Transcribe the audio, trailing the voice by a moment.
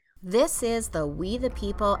This is the We the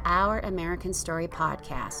People, Our American Story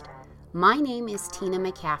podcast. My name is Tina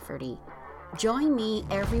McCafferty. Join me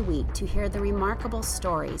every week to hear the remarkable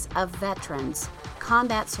stories of veterans,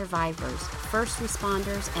 combat survivors, first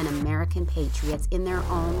responders, and American patriots in their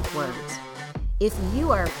own words. If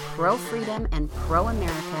you are pro-freedom and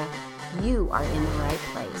pro-America, you are in the right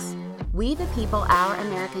place. We the People, Our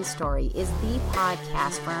American Story is the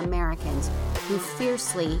podcast for Americans who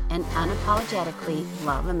fiercely and unapologetically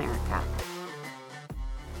love America.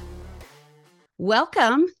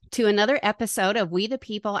 Welcome to another episode of We the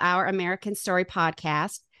People, Our American Story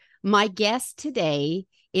podcast. My guest today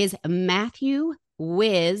is Matthew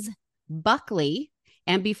Whiz Buckley.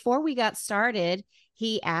 And before we got started,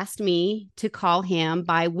 he asked me to call him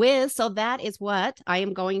by Whiz. So that is what I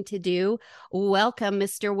am going to do. Welcome,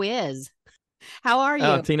 Mr. Whiz. How are you?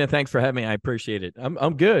 Oh, Tina, thanks for having me. I appreciate it.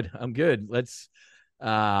 I'm good. Let's,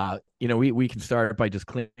 we can start by just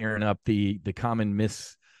clearing up the common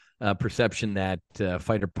misperception that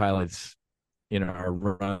fighter pilots, are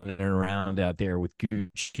running around out there with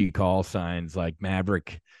Gucci call signs like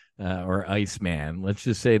Maverick or Iceman. Let's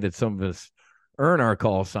just say that some of us earn our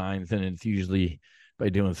call signs, and it's usually by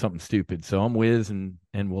doing something stupid. So I'm Whiz, and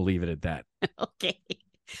we'll leave it at that. Okay.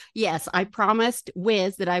 Yes, I promised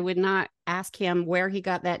Whiz that I would not ask him where he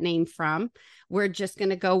got that name from. We're just going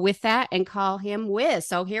to go with that and call him Whiz.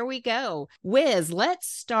 So here we go. Whiz, let's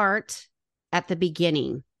start at the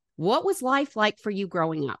beginning. What was life like for you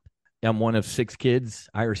growing up? I'm one of 6 kids,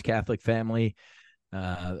 Irish Catholic family.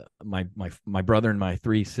 My brother and my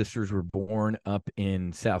 3 sisters were born up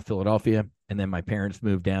in South Philadelphia, and then my parents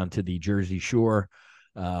moved down to the Jersey Shore,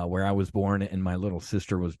 where I was born and my little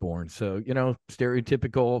sister was born. So,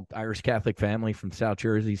 stereotypical Irish Catholic family from South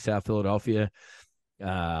Jersey, South Philadelphia,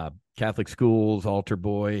 Catholic schools, altar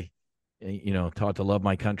boy, taught to love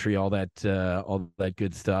my country, all that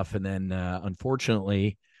good stuff. And then,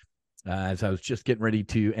 unfortunately, as I was just getting ready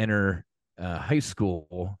to enter high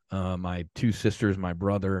school, my 2 sisters, my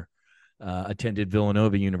brother, attended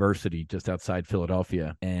Villanova University just outside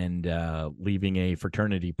Philadelphia, and leaving a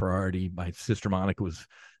fraternity priority. My sister Monica was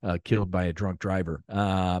killed by a drunk driver.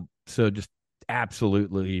 So just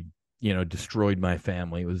absolutely, destroyed my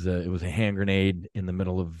family. It was a hand grenade in the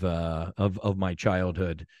middle of my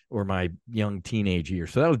childhood or my young teenage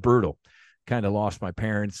years. So that was brutal. Kind of lost my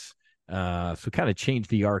parents. So kind of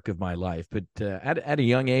changed the arc of my life. But at a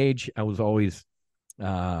young age, I was always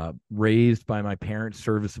raised by my parents,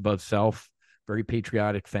 service above self, very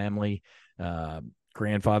patriotic family.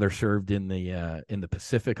 Grandfather served in the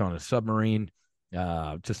Pacific on a submarine.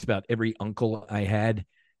 Just about every uncle I had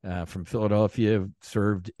from Philadelphia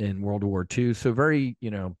served in World War II. So very,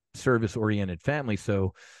 service-oriented family.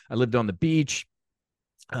 So I lived on the beach,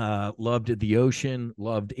 loved the ocean,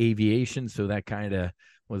 loved aviation. So that kind of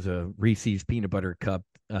was a Reese's peanut butter cup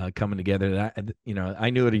coming together. That, I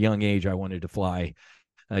knew at a young age I wanted to fly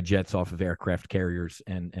jets off of aircraft carriers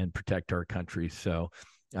and protect our country. So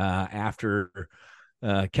after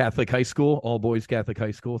Catholic high school, all boys Catholic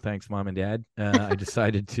high school, thanks mom and dad, I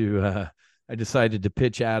decided to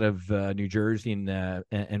pitch out of New Jersey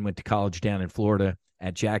and went to college down in Florida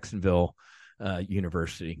at Jacksonville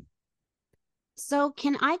University. So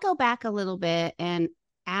can I go back a little bit and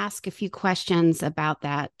ask a few questions about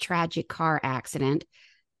that tragic car accident?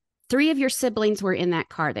 3 of your siblings were in that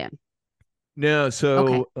car then? No.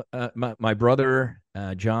 So okay. My brother,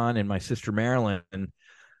 John, and my sister Marilyn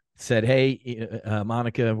said, "Hey,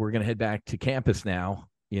 Monica, we're going to head back to campus now.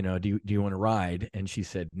 Do you want to ride?" And she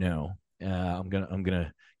said, "No, I'm going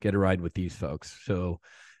to get a ride with these folks." So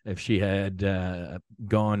if she had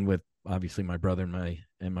gone with obviously my brother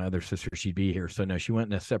and my other sister, she'd be here. So no, she went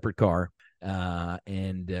in a separate car.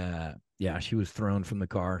 She was thrown from the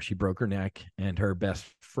car. She broke her neck, and her best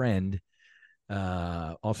friend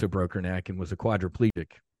also broke her neck and was a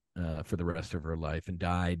quadriplegic for the rest of her life, and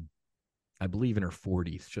died, I believe, in her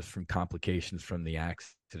 40s, just from complications from the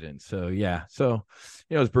accident. So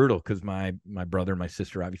it was brutal because my brother and my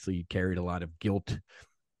sister obviously carried a lot of guilt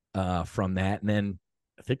from that. And then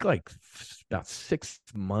I think about 6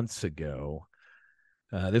 months ago,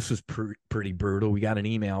 this was pretty brutal. We got an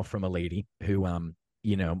email from a lady who,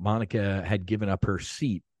 Monica had given up her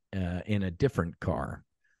seat in a different car.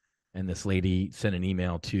 And this lady sent an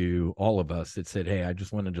email to all of us that said, "Hey, I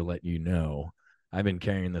just wanted to let you know, I've been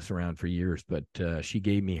carrying this around for years, but she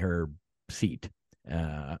gave me her seat.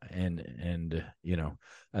 I've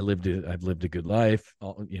lived a good life.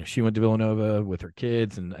 She went to Villanova with her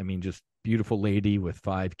kids, and I mean, just beautiful lady with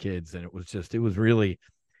 5 kids. And it was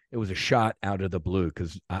a shot out of the blue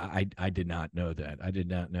because I did not know that. I did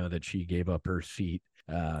not know that she gave up her seat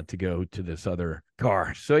to go to this other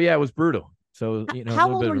car. So yeah, it was brutal. So, a How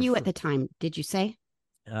little old bit were of you at the time? Did you say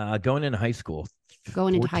going into high school,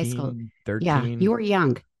 going into high school? 14, Yeah, 13. you were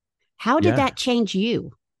young. How did Yeah. that change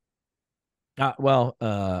you? Well,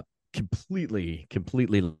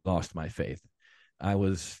 completely lost my faith. I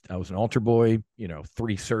was an altar boy,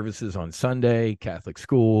 3 services on Sunday, Catholic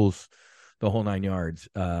schools, the whole 9 yards.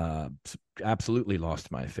 Absolutely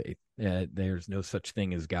lost my faith. There's no such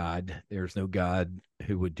thing as God. There's no God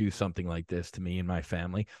who would do something like this to me and my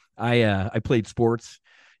family. I played sports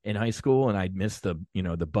in high school, and I'd miss the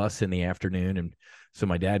bus in the afternoon, and so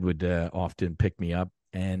my dad would often pick me up.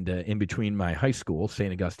 And in between my high school,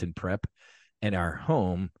 St. Augustine Prep, and our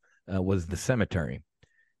home was the cemetery.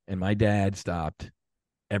 And my dad stopped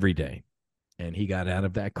every day, and he got out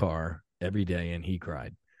of that car every day and he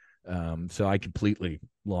cried. So I completely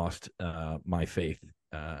lost my faith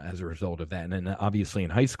as a result of that. And then obviously in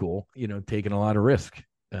high school, taking a lot of risk,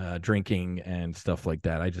 drinking and stuff like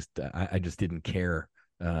that. I just didn't care,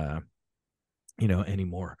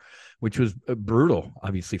 anymore, which was brutal,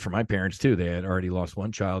 obviously, for my parents too. They had already lost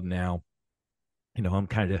one child. Now, I'm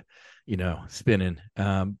kind of, spinning.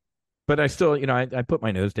 But I still, I put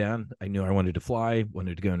my nose down. I knew I wanted to fly,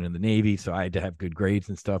 wanted to go into the Navy, so I had to have good grades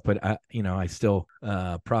and stuff. But I still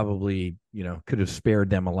probably, could have spared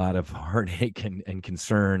them a lot of heartache and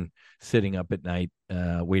concern sitting up at night,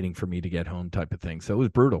 waiting for me to get home, type of thing. So it was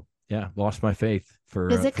brutal. Yeah, lost my faith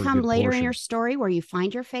Does it for a come good later in portion. your story where you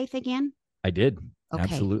find your faith again? I did. Okay,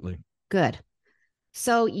 Absolutely. good.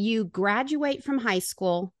 So you graduate from high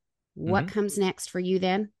school. What Mhm. comes next for you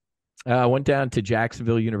then? I went down to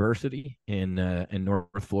Jacksonville University in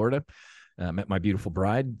North Florida. Met my beautiful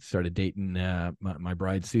bride. Started dating my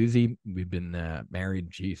bride Susie. We've been married,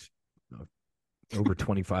 geez, over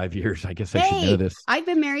 25 years. I guess I should know Hey, this. I've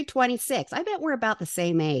been married 26. I bet we're about the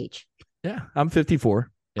same age. Yeah, I'm 54.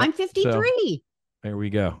 Yep. I'm So 53. there we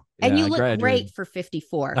go. And Yeah, you I look graduated. great for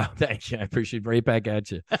 54. Oh, thank you. I appreciate it. Right back at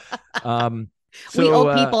you. Um, We so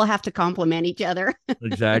old people have to compliment each other.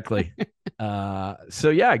 exactly. So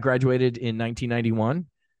yeah, I graduated in 1991.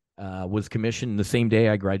 Was commissioned the same day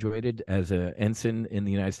I graduated as an ensign in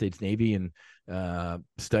the United States Navy, and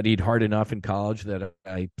studied hard enough in college that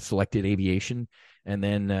I selected aviation, and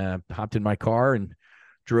then hopped in my car and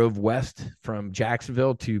drove west from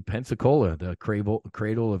Jacksonville to Pensacola, the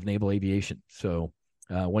cradle of naval aviation. So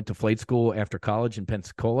went to flight school after college in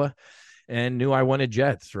Pensacola, and knew I wanted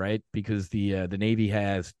jets, right? Because the Navy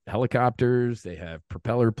has helicopters, they have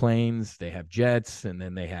propeller planes, they have jets, and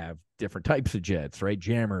then they have different types of jets, right?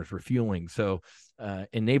 Jammers, refueling. So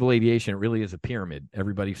in naval aviation, it really is a pyramid.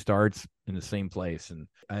 Everybody starts in the same place. And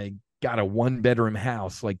I got a 1-bedroom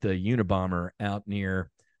house like the Unabomber out near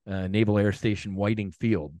Naval Air Station Whiting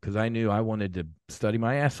Field, because I knew I wanted to study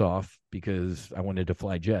my ass off because I wanted to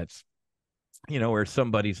fly jets. Where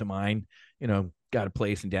some buddies of mine, got a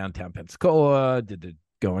place in downtown Pensacola, did the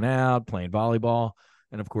going out, playing volleyball.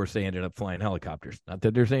 And of course, they ended up flying helicopters. Not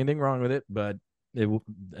that there's anything wrong with it, but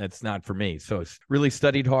it's not for me. So I really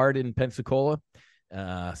studied hard in Pensacola,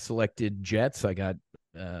 selected jets. I got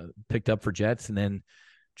picked up for jets, and then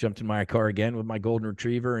jumped in my car again with my golden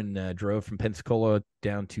retriever and drove from Pensacola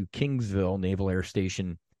down to Kingsville Naval Air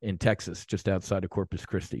Station in Texas, just outside of Corpus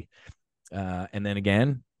Christi. And then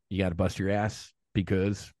again, you got to bust your ass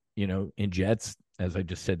because, in jets, as I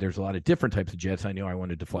just said, there's a lot of different types of jets. I knew I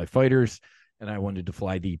wanted to fly fighters, and I wanted to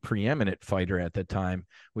fly the preeminent fighter at that time,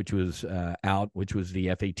 which was which was the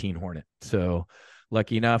F-18 Hornet. So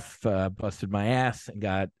lucky enough, busted my ass and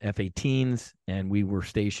got F-18s, and we were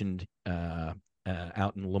stationed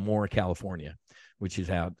out in Lemoore, California, which is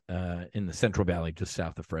out in the Central Valley, just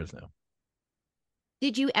south of Fresno.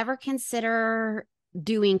 Did you ever consider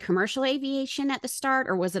doing commercial aviation at the start,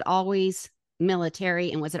 or was it always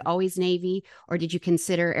military, and was it always Navy, or did you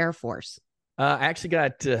consider Air Force? I actually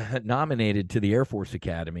got nominated to the Air Force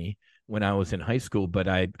Academy when I was in high school, but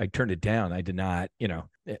I turned it down. I did not,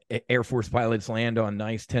 Air Force pilots land on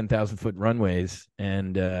nice 10,000-foot runways.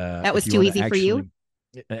 And that was too easy for you?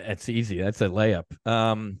 That's easy. That's a layup.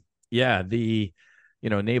 Yeah, the,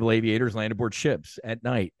 naval aviators land aboard ships at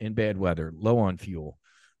night in bad weather, low on fuel.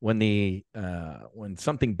 When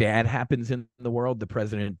something bad happens in the world, the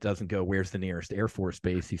president doesn't go, "Where's the nearest Air Force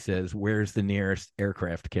base?" He says, "Where's the nearest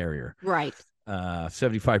aircraft carrier?" Right.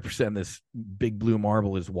 75% of this big blue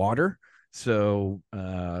marble is water. So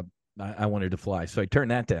I wanted to fly. So I turned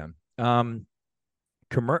that down.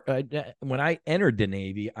 When I entered the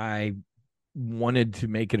Navy, I wanted to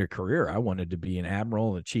make it a career. I wanted to be an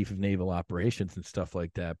admiral, a chief of naval operations and stuff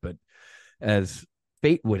like that. But as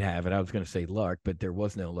fate would have it, I was going to say luck, but there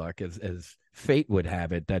was no luck. As fate would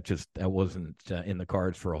have it, that wasn't in the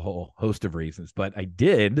cards for a whole host of reasons. But I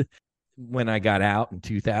did, when I got out in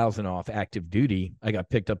 2000 off active duty, I got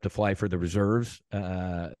picked up to fly for the reserves,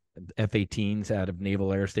 F-18s out of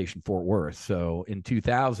Naval Air Station Fort Worth. So in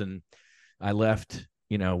 2000, I left,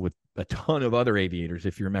 with a ton of other aviators.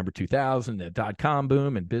 If you remember 2000, the .com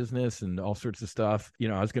boom and business and all sorts of stuff,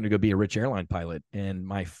 I was going to go be a rich airline pilot. And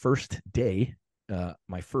my first day,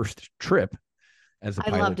 my first trip as a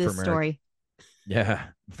pilot. I love this story. Yeah.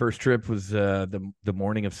 First trip was the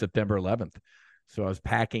morning of September 11th. So I was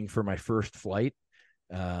packing for my first flight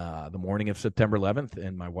the morning of September 11th.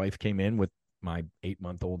 And my wife came in with my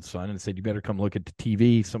 8-month-old son and said, "You better come look at the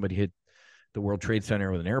TV. Somebody hit the World Trade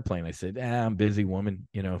Center with an airplane." I said, "I'm busy, woman,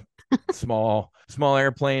 small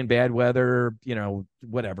airplane, bad weather,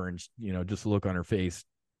 whatever." And, just the look on her face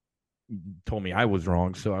told me I was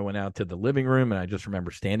wrong. So I went out to the living room, and I just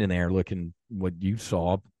remember standing there looking what you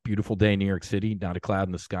saw, beautiful day in New York City, not a cloud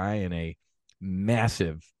in the sky, and a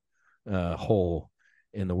massive hole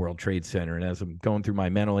in the World Trade Center. And as I'm going through my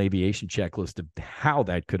mental aviation checklist of how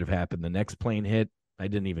that could have happened, the next plane hit, I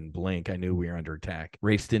didn't even blink. I knew we were under attack.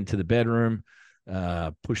 Raced into the bedroom,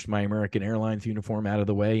 pushed my American Airlines uniform out of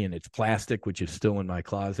the way, and it's plastic, which is still in my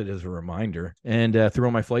closet as a reminder, and threw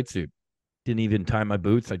on my flight suit. Didn't even tie my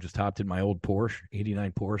boots. I just hopped in my old Porsche,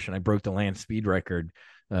 89 Porsche, and I broke the land speed record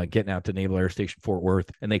getting out to Naval Air Station Fort Worth.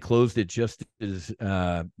 And they closed it just as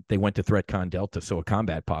they went to ThreatCon Delta, so a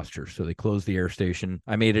combat posture. So they closed the air station.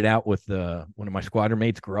 I made it out with one of my squadron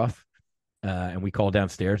mates, Gruff, and we called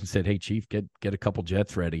downstairs and said, "Hey, Chief, get a couple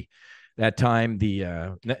jets ready." That time,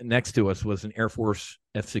 the next to us was an Air Force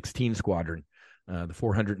F-16 squadron, the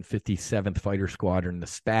 457th Fighter Squadron, the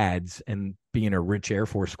SPADs. And being a rich Air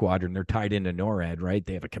Force squadron, they're tied into NORAD, right?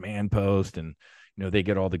 They have a command post, and they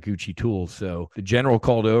get all the Gucci tools. So the general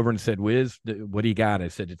called over and said, "Whiz, what do you got?" I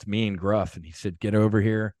said, "It's me and Gruff." And he said, "Get over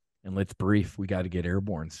here and let's brief. We got to get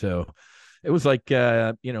airborne." So it was like,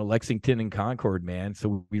 Lexington and Concord, man.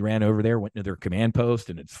 So we ran over there, went to their command post,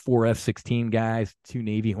 and it's 4 F-16 guys, 2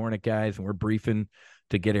 Navy Hornet guys, and we're briefing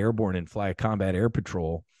to get airborne and fly a combat air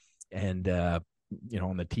patrol. And,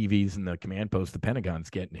 on the TVs and the command post, the Pentagon's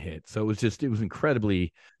getting hit. So it was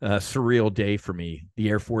incredibly surreal day for me. The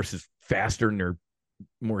Air Force is faster and they're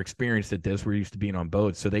more experienced at this. We're used to being on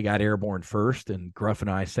boats. So they got airborne first, and Gruff and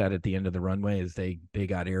I sat at the end of the runway as they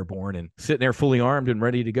got airborne and sitting there fully armed and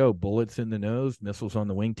ready to go. Bullets in the nose, missiles on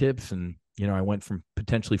the wingtips. And, I went from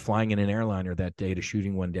potentially flying in an airliner that day to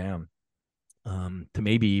shooting one down, to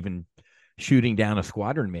maybe even shooting down a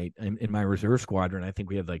squadron mate in my reserve squadron. I think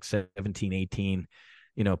we had like 17, 18,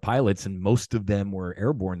 pilots, and most of them were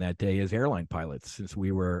airborne that day as airline pilots since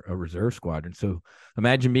we were a reserve squadron. So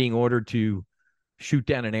imagine being ordered to shoot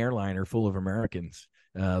down an airliner full of Americans,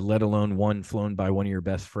 let alone one flown by one of your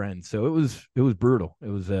best friends. So it was brutal. It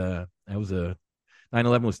was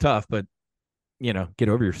 9/11 was tough, but get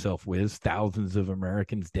over yourself, Whiz. Thousands of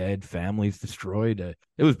Americans dead, families destroyed.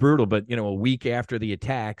 It was brutal. But a week after the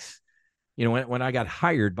attacks, when I got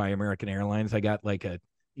hired by American Airlines, I got like a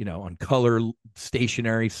on color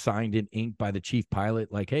stationery signed in ink by the chief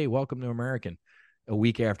pilot, like, "Hey, welcome to American." A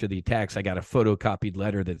week after the attacks, I got a photocopied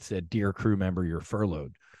letter that said, "Dear crew member, you're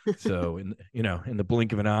furloughed." So in the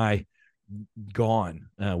blink of an eye, gone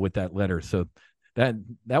with that letter. So that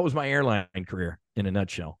was my airline career in a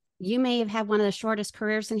nutshell. You may have had one of the shortest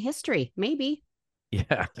careers in history, maybe.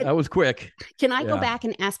 Yeah, that was quick. Can I go back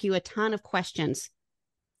and ask you a ton of questions?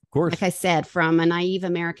 Of course. Like I said, from a naive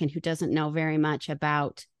American who doesn't know very much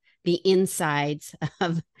about the inside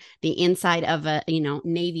of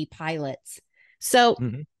Navy pilots. So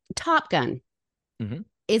Top Gun,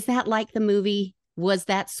 is that like the movie? Was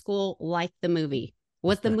that school like the movie?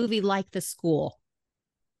 Was the movie like the school?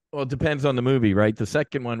 Well, it depends on the movie, right? The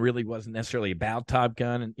second one really wasn't necessarily about Top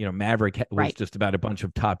Gun. And, Maverick was just about a bunch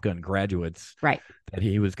of Top Gun graduates that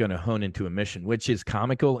he was going to hone into a mission, which is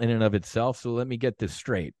comical in and of itself. So let me get this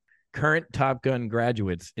straight. Current Top Gun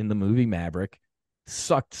graduates in the movie Maverick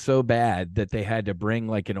sucked so bad that they had to bring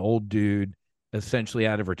like an old dude essentially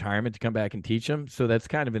out of retirement to come back and teach them. So that's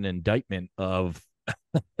kind of an indictment of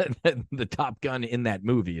the Top Gun in that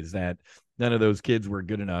movie, is that none of those kids were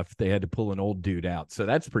good enough. They had to pull an old dude out. So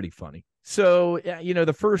that's pretty funny. So,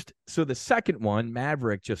 the second one,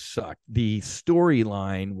 Maverick, just sucked. The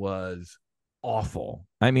storyline was awful.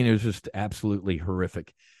 I mean, it was just absolutely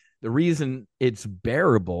horrific. The reason it's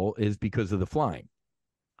bearable is because of the flying.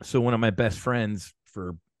 So one of my best friends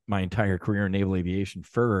for my entire career in naval aviation,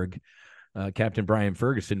 Ferg, Captain Brian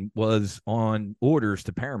Ferguson, was on orders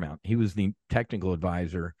to Paramount. He was the technical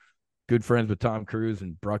advisor, good friends with Tom Cruise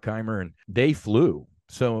and Bruckheimer, and they flew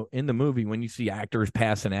So in the movie, when you see actors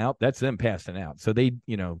passing out, that's them passing out. So they,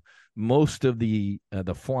 most of the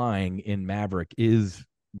flying in Maverick is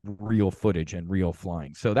real footage and real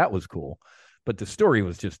flying. So that was cool. But the story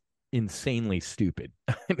was just insanely stupid.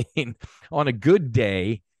 I mean, on a good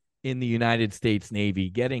day in the United States Navy,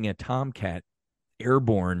 getting a Tomcat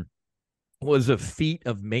airborne was a feat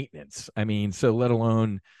of maintenance. I mean, so let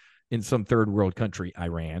alone in some third world country,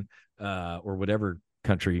 Iran, or whatever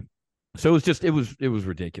country. So it was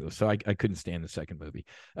ridiculous. So I couldn't stand the second movie.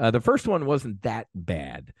 The first one wasn't that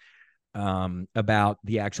bad, about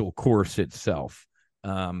the actual course itself.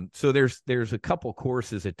 So there's a couple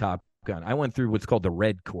courses at Top Gun. I went through what's called the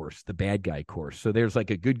red course, the bad guy course. So there's like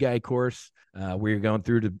a good guy course, where you're going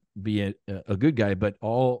through to be a good guy, but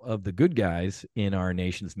all of the good guys in our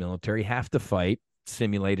nation's military have to fight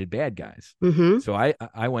simulated bad guys. Mm-hmm. So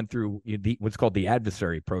I went through what's called the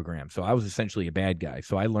adversary program. So I was essentially a bad guy.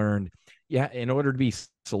 So I learned, in order to be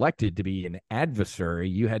selected to be an adversary,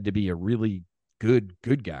 you had to be a really good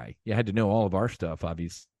guy. You had to know all of our stuff,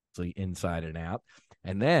 obviously, inside and out.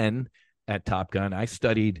 And then at Top Gun,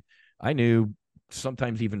 I knew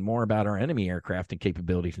sometimes even more about our enemy aircraft and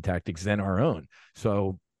capabilities and tactics than our own.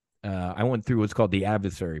 So I went through what's called the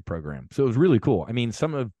adversary program. So it was really cool. I mean,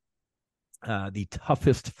 some of the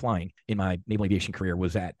toughest flying in my naval aviation career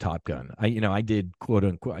was at Top Gun. I did, quote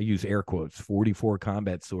unquote, I use air quotes, 44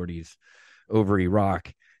 combat sorties over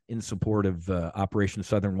Iraq in support of Operation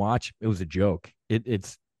Southern Watch. It was a joke.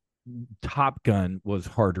 It's Top Gun was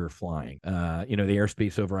harder flying. The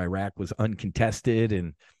airspace over Iraq was uncontested,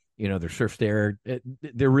 and their surface air,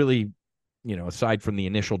 they're really, aside from the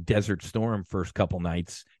initial Desert Storm first couple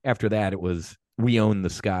nights, after that, it was, we own the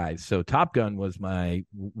skies. So Top Gun was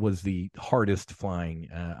the hardest flying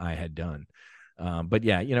I had done. But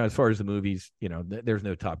yeah, as far as the movies, there's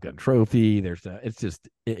no Top Gun trophy.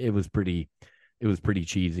 It was pretty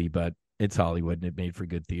cheesy, but it's Hollywood and it made for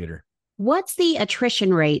good theater. What's the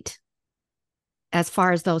attrition rate as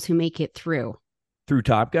far as those who make it through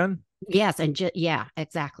Top Gun? Yes. And yeah,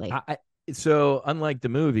 exactly. So unlike the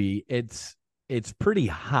movie, it's pretty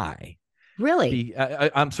high. Really?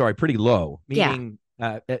 I'm sorry, pretty low. Meaning,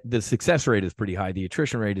 the success rate is pretty high. The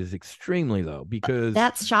attrition rate is extremely low, because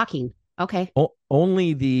that's shocking. Okay.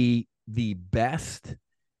 Only the best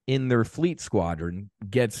in their fleet squadron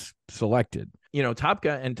gets selected. Top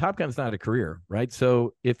Gun's not a career, right?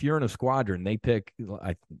 So if you're in a squadron, they pick,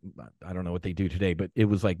 I don't know what they do today, but it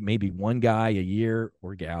was like maybe one guy a year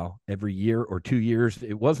or gal every year or 2 years.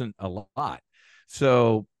 It wasn't a lot.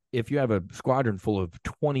 So if you have a squadron full of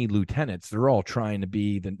 20 lieutenants, they're all trying to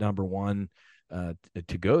be the number one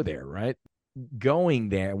to go there, right? Going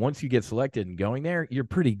there, once you get selected and going there, you're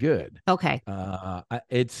pretty good. Okay.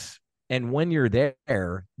 And when you're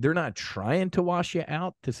there, they're not trying to wash you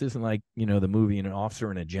out. This isn't like, the movie An Officer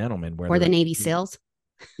and a Gentleman, or the Navy SEALs.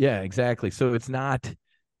 Yeah, exactly. So it's not,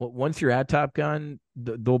 once you're at Top Gun,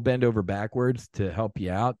 they'll bend over backwards to help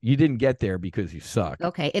you out. You didn't get there because you suck.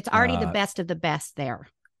 Okay. It's already the best of the best there.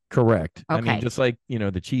 Correct. Okay. I mean, just like,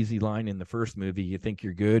 the cheesy line in the first movie, you think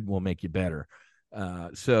you're good, we'll make you better.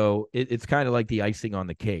 So it's kind of like the icing on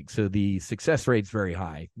the cake. So the success rate's very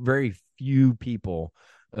high. Very few people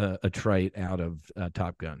attrite out of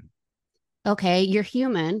Top Gun. Okay, you're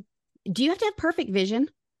human. Do you have to have perfect vision?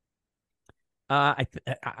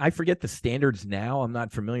 I forget the standards now. I'm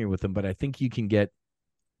not familiar with them, but I think you can get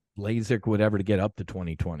LASIK, whatever, to get up to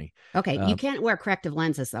 20/20. Okay, you can't wear corrective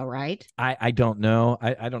lenses though, right? I don't know.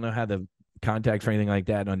 I don't know how the contacts or anything like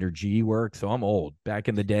that under G work. So I'm old. Back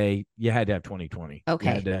in the day, you had to have 20/20.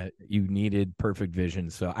 Okay. You needed perfect vision.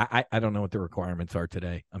 So I don't know what the requirements are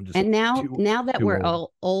today. I'm just, and now that we're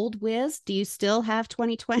old Whiz, do you still have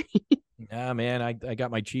 20/20? Nah, man, I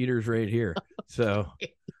got my cheaters right here. So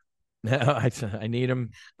no, I need them.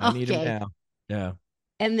 I need them now. Yeah.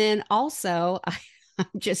 And then also, I'm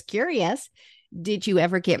just curious, did you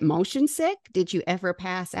ever get motion sick? Did you ever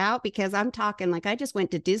pass out? Because I'm talking like I just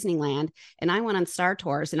went to Disneyland and I went on Star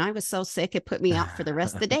Tours and I was so sick it put me out for the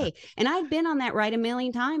rest of the day. And I've been on that ride a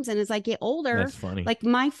million times. And as I get older, that's funny. Like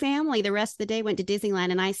my family, the rest of the day went to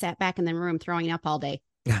Disneyland and I sat back in the room throwing up all day.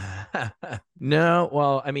 No,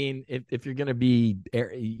 well, I mean, if you're going to be,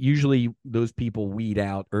 usually those people weed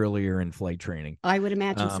out earlier in flight training. I would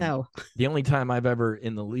imagine so. The only time I've ever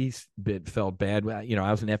in the least bit felt bad,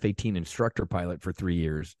 I was an F-18 instructor pilot for 3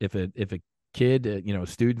 years. If a kid, a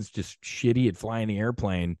student's just shitty at flying the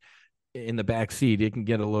airplane in the back seat, it can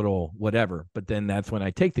get a little whatever. But then that's when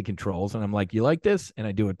I take the controls and I'm like, you like this? And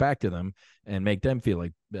I do it back to them and make them feel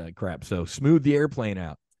like crap. So smooth the airplane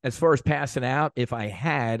out. As far as passing out, if I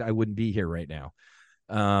had, I wouldn't be here right now.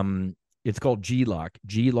 it's called G-lock,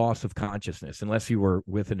 G loss of consciousness. Unless you were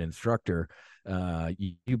with an instructor,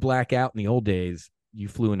 you black out. In the old days, you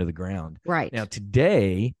flew into the ground. Right. Now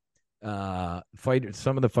today, some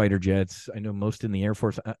of the fighter jets, I know most in the Air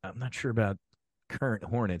Force, I'm not sure about current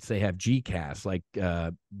Hornets, they have GCAS, like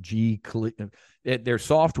their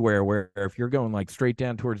software where if you're going like straight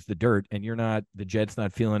down towards the dirt and the jet's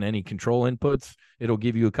not feeling any control inputs, it'll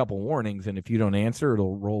give you a couple warnings, and if you don't answer,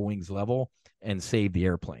 it'll roll wings level and save the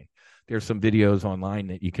airplane. There's some videos online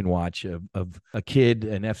that you can watch of a kid,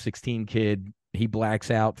 an F-16 kid. He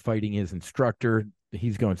blacks out fighting his instructor.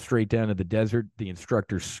 He's going straight down to the desert. The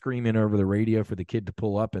instructor's screaming over the radio for the kid to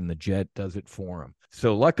pull up, and the jet does it for him.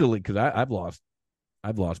 So luckily, because I've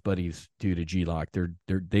lost buddies due to G-lock.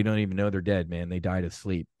 They don't even know they're dead, man. They died of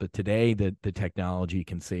sleep. But today, the technology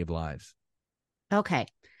can save lives. Okay.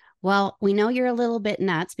 Well, we know you're a little bit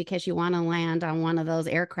nuts because you want to land on one of those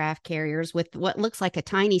aircraft carriers with what looks like a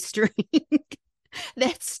tiny string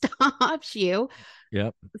that stops you.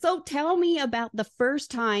 Yep. So tell me about the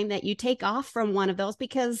first time that you take off from one of those,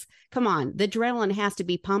 because come on, the adrenaline has to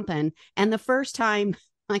be pumping. And the first time,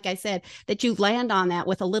 like I said, that you land on that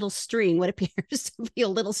with a little string, what appears to be a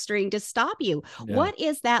little string to stop you. Yeah. What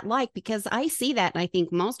is that like? Because I see that, and I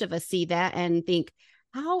think most of us see that and think,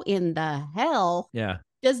 how in the hell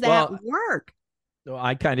does that work?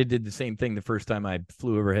 I kind of did the same thing the first time I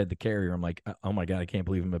flew overhead the carrier. I'm like, oh my God, I can't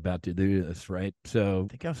believe I'm about to do this, right? So I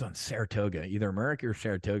think I was on Saratoga, either America or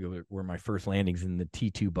Saratoga were my first landings in the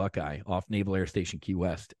T2 Buckeye off Naval Air Station Key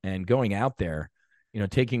West. And going out there,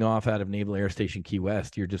 taking off out of Naval Air Station Key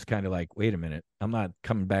West, you're just kind of like, wait a minute, I'm not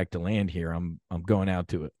coming back to land here. I'm going out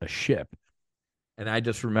to a ship. And I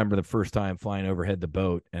just remember the first time flying overhead the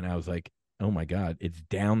boat, and I was like, oh my God, it's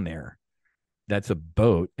down there. That's a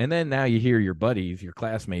boat. And then now you hear your buddies, your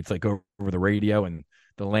classmates, like over the radio, and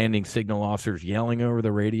the landing signal officers yelling over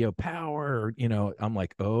the radio, power, I'm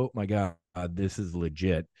like, oh my God, this is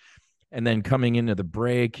legit. And then coming into the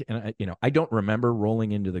break, and I don't remember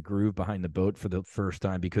rolling into the groove behind the boat for the first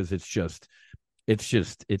time, because it's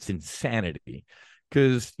insanity.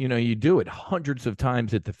 Because, you do it hundreds of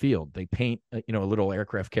times at the field. They paint, a little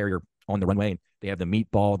aircraft carrier on the runway, and they have the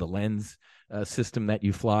meatball, the lens system that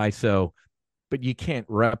you fly. So, but you can't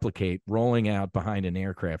replicate rolling out behind an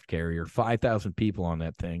aircraft carrier, 5,000 people on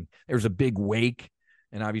that thing. There's a big wake.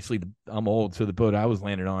 And obviously, I'm old, so the boat I was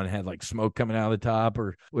landing on had like smoke coming out of the top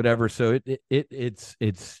or whatever. So it's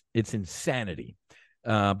insanity.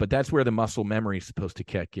 But that's where the muscle memory is supposed to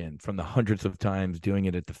kick in. From the hundreds of times doing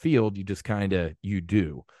it at the field, you just you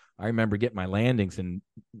do. I remember getting my landings and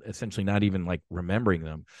essentially not even like remembering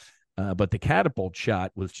them. But the catapult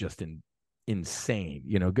shot was just insane.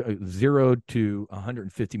 0 to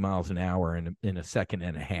 150 miles an hour in a second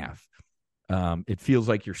and a half. It feels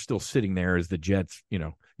like you're still sitting there as the jets,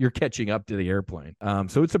 you're catching up to the airplane.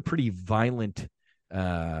 So it's a pretty violent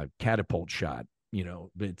catapult shot.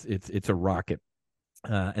 It's a rocket.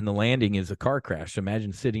 And the landing is a car crash. So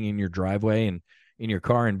imagine sitting in your driveway and in your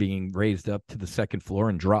car and being raised up to the second floor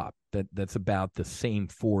and dropped. That's about the same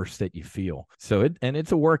force that you feel. So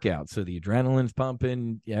it's a workout. So the adrenaline's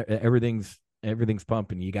pumping, everything's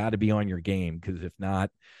pumping. You got to be on your game, because if not,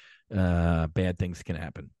 bad things can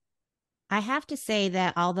happen. I have to say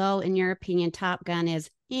that although, in your opinion, Top Gun is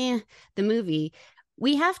the movie,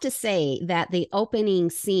 we have to say that the opening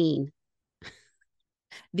scene,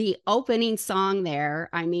 the opening song there,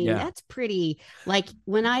 that's pretty, like,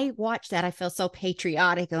 when I watch that, I feel so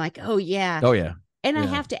patriotic and like, oh yeah. Oh yeah. And yeah. I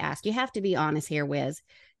have to ask, you have to be honest here, Whiz.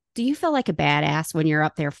 Do you feel like a badass when you're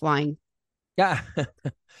up there flying? Yeah.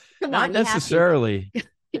 Not necessarily.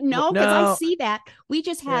 No, because I see that. We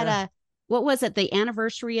just had what was it? The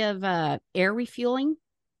anniversary of air refueling.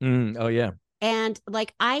 Oh yeah. And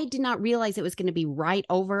like, I did not realize it was going to be right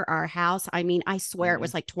over our house. I swear it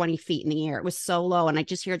was like 20 feet in the air. It was so low. And I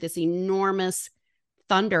just heard this enormous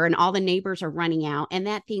thunder, and all the neighbors are running out. And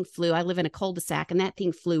that thing flew. I live in a cul-de-sac, and that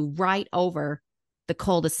thing flew right over the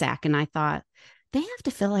cul-de-sac. And I thought, they have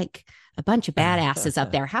to feel like a bunch of badasses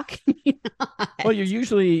up there. How can you not? Well, you're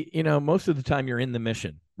usually, most of the time you're in the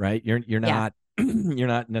mission, right? You're not you're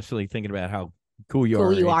not necessarily thinking about how cool you are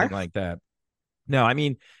or anything like that. No,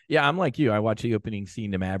 I'm like you. I watch the opening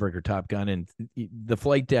scene to Maverick or Top Gun, and the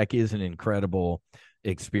flight deck is an incredible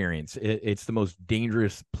experience. It's the most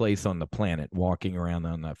dangerous place on the planet, walking around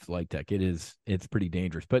on that flight deck. It's pretty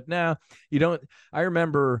dangerous. But now you don't. I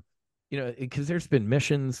remember, because there's been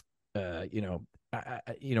missions,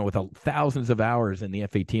 with thousands of hours in the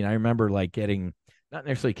F-18. I remember like getting not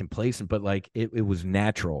necessarily complacent, but like it was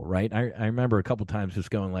natural, right? I remember a couple times just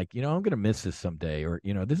going like, I'm going to miss this someday, or,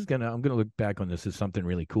 I'm going to look back on this as something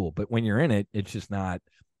really cool. But when you're in it, it's just not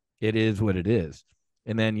It is what it is.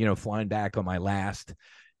 And then, flying back on my last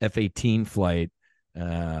F-18 flight,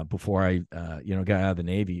 before I, got out of the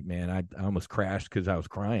Navy, man, I almost crashed because I was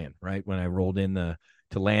crying, right? When I rolled in to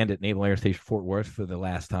land at Naval Air Station Fort Worth for the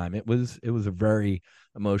last time. It was a very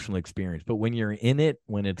emotional experience. But when you're in it,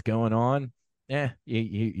 when it's going on,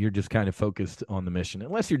 you're just kind of focused on the mission.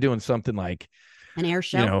 Unless you're doing something like an air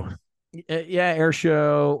show. Air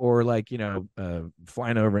show, or like,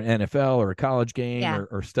 flying over an NFL or a college game,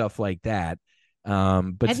 or stuff like that.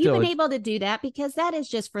 But have you been able to do that? Because that is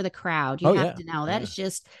just for the crowd. You have to know that is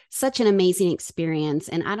just such an amazing experience.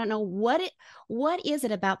 And I don't know what is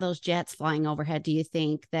it about those jets flying overhead, do you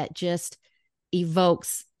think, that just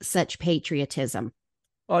evokes such patriotism?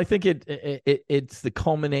 Well, I think it's the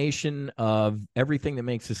culmination of everything that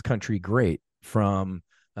makes this country great, from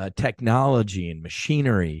technology and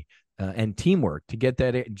machinery, and teamwork. To get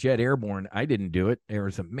that jet airborne, I didn't do it. There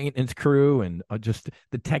was a maintenance crew, and just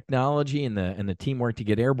the technology and the teamwork to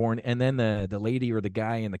get airborne. And then the lady or the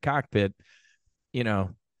guy in the cockpit,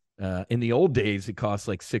 in the old days, it cost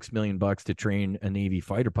like $6 million to train a Navy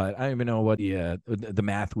fighter pilot. I don't even know what the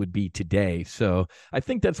math would be today. So I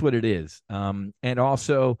think that's what it is. And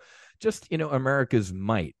also just, America's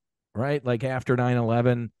might, right? Like after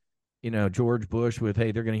 9/11, George Bush with,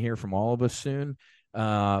 hey, they're going to hear from all of us soon.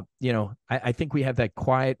 I think we have that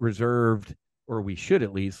quiet, reserved, or we should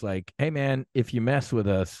at least, like, hey man, if you mess with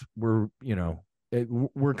us, we're going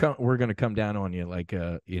to come down on you like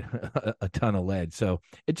a ton of lead. So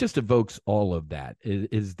it just evokes all of that.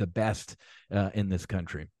 Is the best in this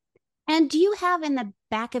country. And do you have in the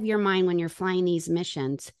back of your mind, when you're flying these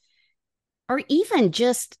missions, or even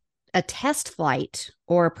just a test flight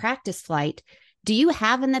or a practice flight, do you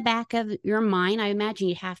have in the back of your mind, I imagine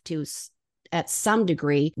you have to at some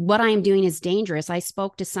degree, what I am doing is dangerous? I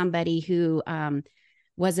spoke to somebody who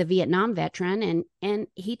was a Vietnam veteran, and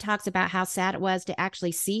he talks about how sad it was to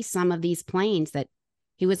actually see some of these planes that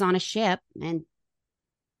he was on a ship and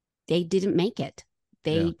they didn't make it.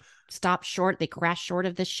 They stopped short, they crashed short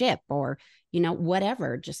of the ship, or,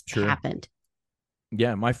 whatever just happened.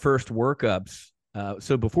 Yeah, my first workups.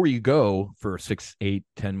 So before you go for a 6, 8,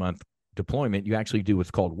 10-month deployment, you actually do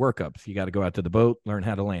what's called workups. You got to go out to the boat, learn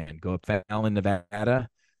how to land, go up Fallon, Nevada,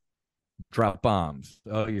 drop bombs.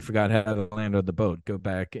 Oh, you forgot how to land on the boat. Go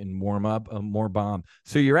back and warm up, more bomb.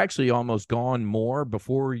 So you're actually almost gone more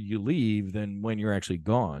before you leave than when you're actually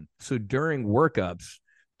gone. So during workups,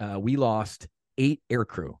 we lost 8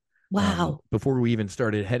 aircrew. Wow. Before we even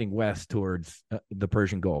started heading west towards the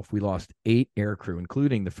Persian Gulf, we lost 8 aircrew,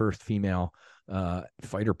 including the first female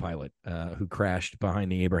fighter pilot who crashed behind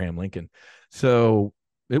the Abraham Lincoln. So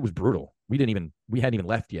it was brutal. We hadn't even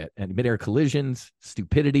left yet. And midair collisions,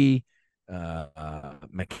 stupidity,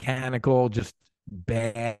 mechanical, just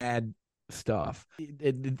bad stuff.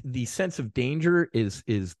 The sense of danger is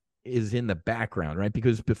in the background, right?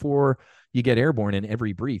 Because before you get airborne, in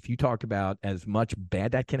every brief, you talk about as much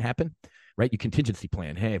bad that can happen, right? You contingency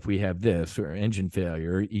plan. Hey, if we have this or engine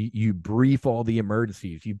failure, you brief all the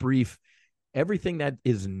emergencies. You brief everything that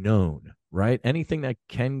is known, right? Anything that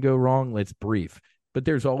can go wrong, let's brief. But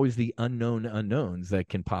there's always the unknown unknowns that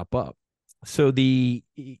can pop up. So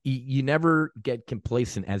you never get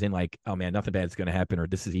complacent, as in like, oh man, nothing bad is going to happen, or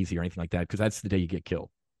this is easy, or anything like that, because that's the day you get killed.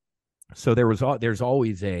 So there's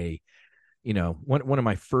always one of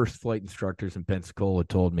my first flight instructors in Pensacola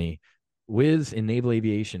told me, Whiz, in naval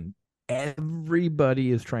aviation,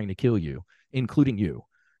 everybody is trying to kill you, including you,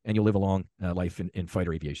 and you'll live a long life in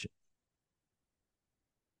fighter aviation.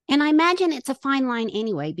 And I imagine it's a fine line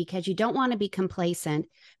anyway, because you don't want to be complacent,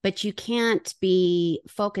 but you can't be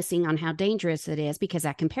focusing on how dangerous it is, because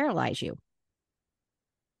that can paralyze you.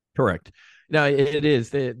 Correct. No, it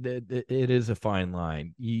is. It is a fine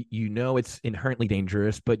line. It's inherently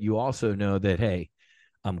dangerous, but you also know that, hey,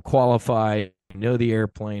 I'm qualified. I know the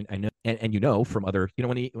airplane. I know, and from other,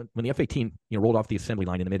 when the F-18 rolled off the assembly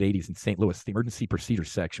line in the mid '80s in St. Louis, the emergency procedure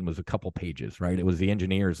section was a couple pages, right? It was the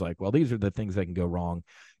engineers like, well, these are the things that can go wrong.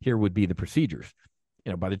 Here would be the procedures.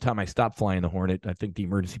 By the time I stopped flying the Hornet, I think the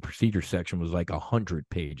emergency procedure section was like 100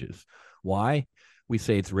 pages. Why? We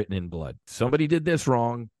say it's written in blood. Somebody did this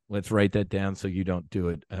wrong. Let's write that down so you don't do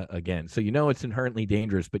it again. So it's inherently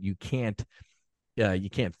dangerous, but you can't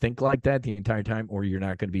think like that the entire time, or you're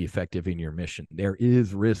not going to be effective in your mission. There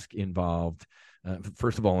is risk involved,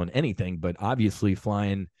 first of all, in anything, but obviously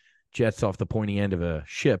flying jets off the pointy end of a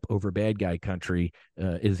ship over bad guy country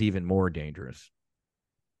is even more dangerous.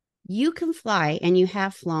 You can fly, and you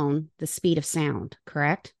have flown the speed of sound,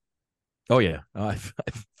 correct? Oh, yeah. I've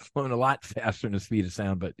flown a lot faster than the speed of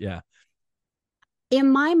sound, but yeah. In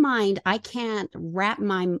my mind, I can't wrap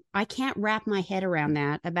my head around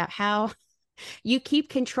that, about how you keep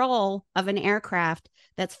control of an aircraft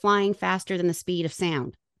that's flying faster than the speed of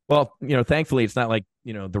sound. Well, thankfully it's not like,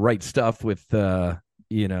 the right stuff with, Chuck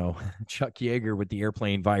Yeager with the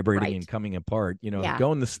airplane vibrating Right. and coming apart, Yeah.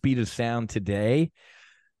 going the speed of sound today.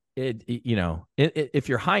 If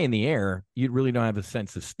you're high in the air, you really don't have a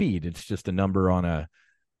sense of speed. It's just a number on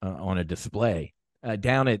a display.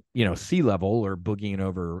 Down at sea level or boogieing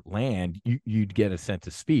over land, you'd get a sense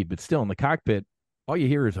of speed, but still in the cockpit, all you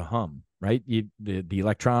hear is a hum, right? The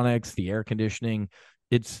electronics, the air conditioning,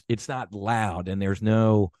 it's not loud, and there's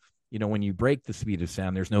no, when you break the speed of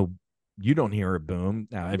sound, there's no, you don't hear a boom.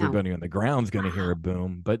 Now No. everybody on the ground's going to hear a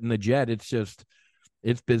boom, but in the jet,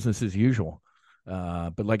 it's business as usual.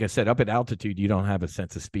 But like I said, up at altitude, you don't have a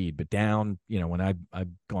sense of speed. But down, when I've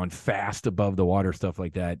gone fast above the water, stuff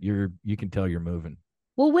like that, you can tell you're moving.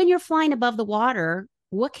 Well, when you're flying above the water,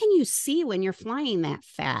 what can you see when you're flying that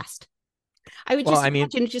fast? I would Well, just I mean,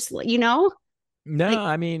 imagine, no, like,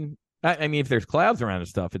 I mean, if there's clouds around and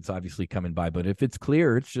stuff, it's obviously coming by. But if it's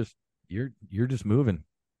clear, it's just you're just moving.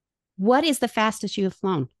 what is the fastest you have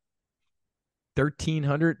flown?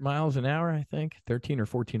 1,300 miles an hour, I think, 13 or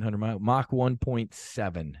 1,400 miles. Mach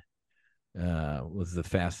 1.7 was the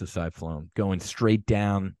fastest I've flown, going straight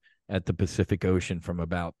down at the Pacific Ocean from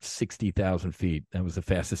about 60,000 feet. That was the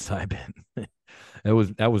fastest I've been.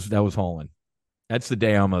 that was hauling. That's the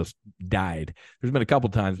day I almost died. There's been a couple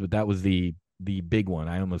times, but that was the big one.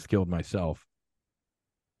 I almost killed myself.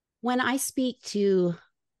 When I speak to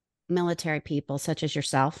military people such as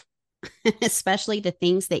yourself, especially the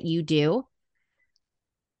things that you do,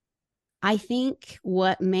 I think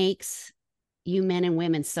what makes you men and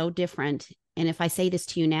women so different, and if I say this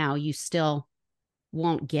to you now, you still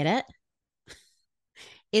won't get it,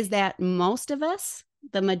 is that most of us,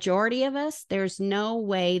 the majority of us, there's no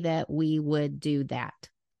way that we would do that.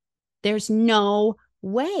 There's no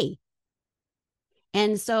way.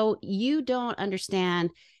 And so you don't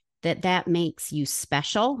understand that that makes you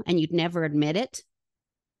special, and you'd never admit it.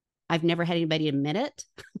 I've never had anybody admit it.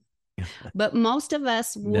 But most of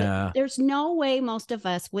us would, Nah. there's no way most of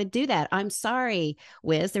us would do that. I'm sorry,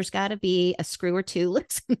 Wiz. There's got to be a screw or two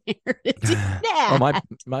loose in there to do Well, my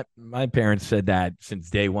that. my parents said that since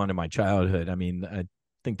day one of my childhood. I mean, I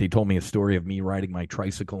think they told me a story of me riding my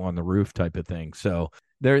tricycle on the roof type of thing. So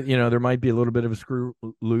there might be a little bit of a screw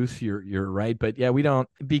loose. You're right, but yeah, we don't,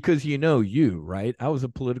 because right. I was a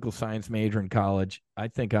political science major in college. I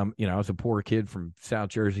think I was a poor kid from South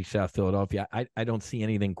Jersey, South Philadelphia. I don't see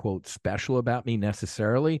anything quote special about me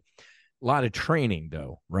necessarily. A lot of training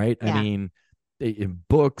though, right? I Yeah. mean, in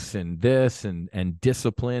books and this and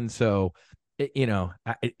discipline. So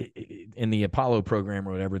in the Apollo program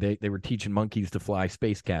or whatever, they were teaching monkeys to fly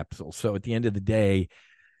space capsules. So at the end of the day,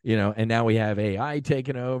 and now we have AI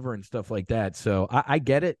taking over and stuff like that. So I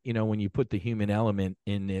get it, when you put the human element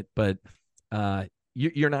in it, but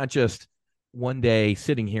you're not just one day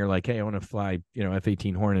sitting here like, hey, I want to fly,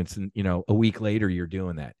 F-18 Hornets, and a week later you're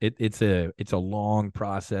doing that. It's a long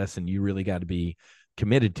process, and you really got to be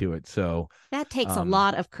committed to it. So That takes a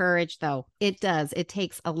lot of courage, though. It does. It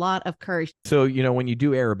takes a lot of courage. So, when you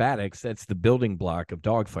do aerobatics, that's the building block of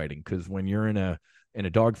dogfighting, because when you're in a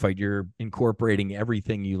dogfight, you're incorporating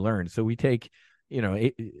everything you learn. So we take,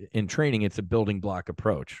 in training, it's a building block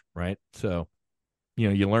approach, right? So,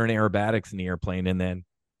 you learn aerobatics in the airplane, and then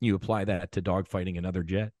you apply that to dogfighting another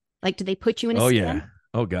jet. Like, do they put you in a Oh, spin? yeah.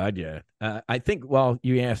 Oh, God, yeah. I think, well,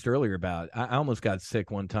 you asked earlier about, I almost got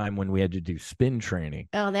sick one time when we had to do spin training.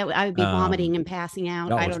 Oh, that I would be vomiting and passing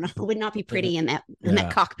out. I don't know. It would not be pretty in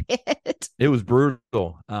that cockpit. It was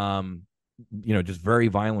brutal. Just very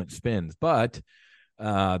violent spins. But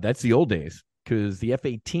that's the old days, because the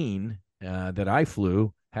F-18 that I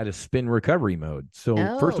flew had a spin recovery mode. So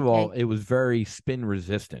first of all, it was very spin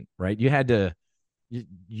resistant, right? You had to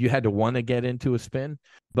want to get into a spin,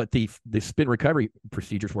 but the spin recovery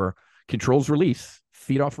procedures were controls release,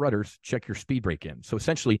 feet off rudders, check your speed brake in. So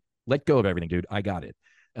essentially, let go of everything, dude. I got it.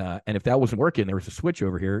 And if that wasn't working, there was a switch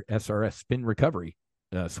over here, SRS, spin recovery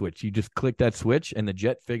switch. You just click that switch, and the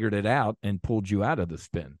jet figured it out and pulled you out of the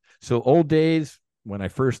spin. So old days, when I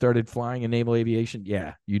first started flying in naval aviation,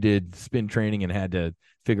 yeah, you did spin training and had to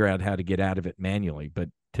figure out how to get out of it manually. But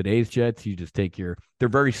today's jets, you just they're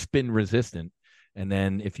very spin resistant. And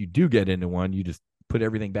then if you do get into one, you just put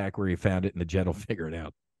everything back where you found it, and the jet will figure it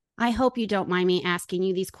out. I hope you don't mind me asking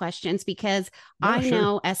you these questions, because No, I sure.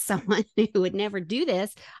 know, as someone who would never do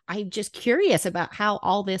this, I'm just curious about how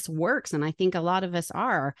all this works. And I think a lot of us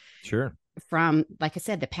are, Sure. from, like I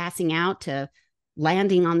said, the passing out to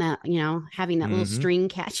landing on that, having that little Mm-hmm. string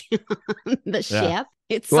catching on the Yeah. ship.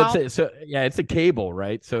 It's Well, all, it's a cable,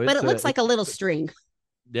 right? So but it looks like a little string.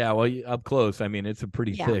 yeah. Well, up close, I mean, Yeah, of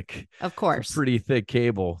it's a course. pretty thick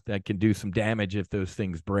cable that can do some damage if those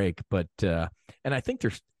things break. But and I think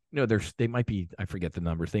they might be, I forget the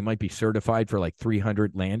numbers. They might be certified for like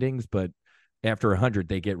 300 landings, but after 100,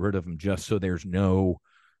 they get rid of them just so there's no,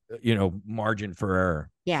 margin for error.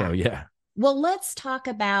 So Yeah. yeah. Well, let's talk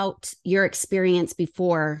about your experience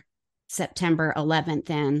before September 11th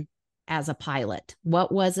then as a pilot.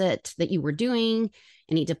 What was it that you were doing?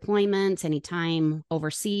 Any deployments, any time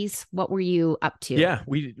overseas? What were you up to? Yeah,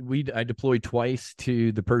 I deployed twice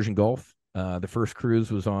to the Persian Gulf. The first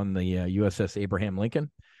cruise was on the USS Abraham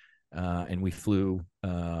Lincoln, and we flew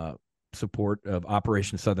support of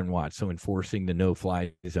Operation Southern Watch, so enforcing the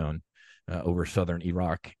no-fly zone over southern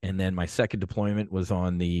Iraq. And then my second deployment was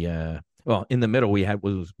on the in the middle we had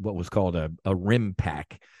was what was called a rim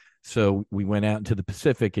pack. So we went out into the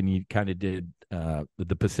Pacific, and you kind of did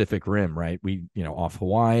the Pacific Rim, right? We off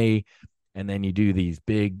Hawaii, and then you do these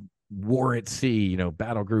big war at sea,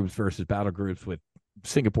 battle groups versus battle groups with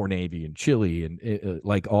Singapore Navy and Chile and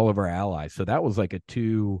like all of our allies. So that was like a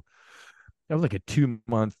 2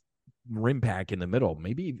 month rim pack in the middle.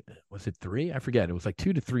 Maybe was it 3? I forget. It was like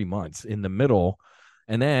 2 to 3 months in the middle,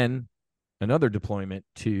 and then another deployment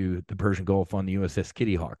to the Persian Gulf on the USS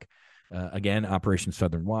Kitty Hawk. Again, Operation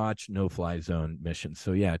Southern Watch, no fly zone mission.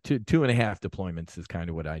 So yeah, two and a half deployments is kind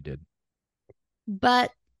of what I did.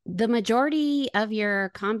 But the majority of your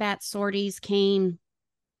combat sorties came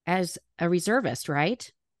as a reservist,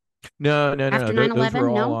 right? No. After 9 Those were 11?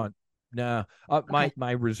 all No? on. No, Okay.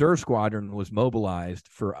 my reserve squadron was mobilized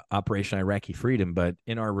for Operation Iraqi Freedom, but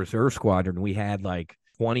in our reserve squadron we had like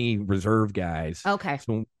 20 reserve guys. Okay.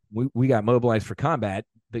 So we got mobilized for combat.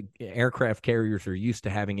 The aircraft carriers are used to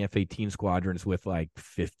having F-18 squadrons with like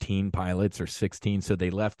 15 pilots or 16. So they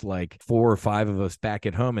left like 4 or 5 of us back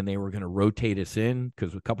at home, and they were going to rotate us in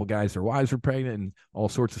because a couple guys, their wives were pregnant and all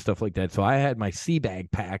sorts of stuff like that. So I had my sea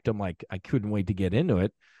bag packed. I'm like, I couldn't wait to get into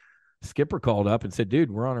it. Skipper called up and said, dude,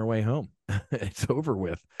 we're on our way home. It's over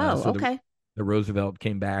with. Oh, So okay. the Roosevelt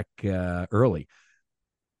came back early.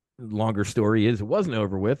 Longer story is it wasn't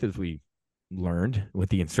over with, as we learned with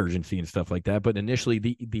the insurgency and stuff like that. But initially,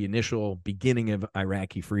 the initial beginning of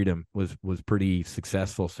Iraqi freedom was pretty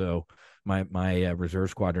successful. So my reserve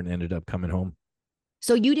squadron ended up coming home.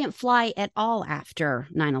 So you didn't fly at all after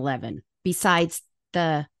 9/11 besides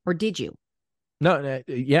or did you? No,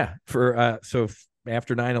 yeah.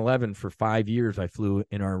 After 9/11, for 5 years, I flew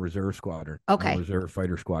in our reserve squadron, our Okay. reserve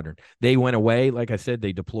fighter squadron. They went away. Like I said,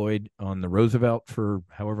 they deployed on the Roosevelt for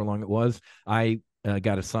however long it was. I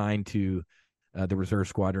got assigned to the reserve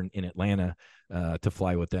squadron in Atlanta to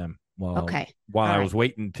fly with them Okay. while All I right. was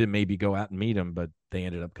waiting to maybe go out and meet them, but they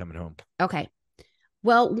ended up coming home. Okay.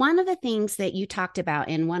 Well, one of the things that you talked about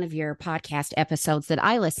in one of your podcast episodes that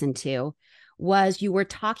I listened to was you were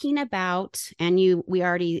talking about, and we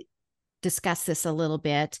already discussed this a little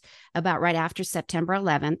bit about right after September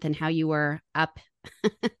 11th and how you were up,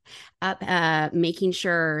 making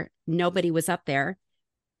sure nobody was up there.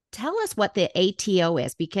 Tell us what the ATO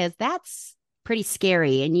is, because that's pretty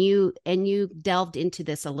scary. And you delved into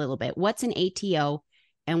this a little bit. What's an ATO,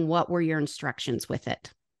 and what were your instructions with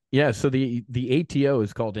it? Yeah, so the ATO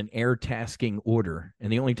is called an air tasking order,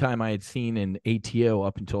 and the only time I had seen an ATO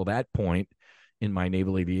up until that point in my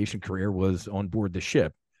naval aviation career was on board the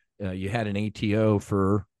ship. You had an ATO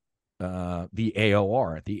for the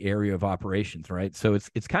AOR, the area of operations, right? So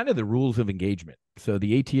it's kind of the rules of engagement. So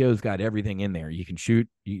the ATO's got everything in there. You can shoot.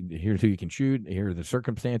 Here's who you can shoot. Here are the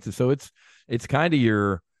circumstances. So it's kind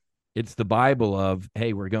of it's the Bible of,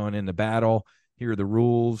 hey, we're going into battle. Here are the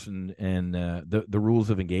rules and the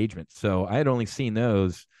rules of engagement. So I had only seen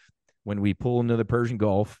those when we pull into the Persian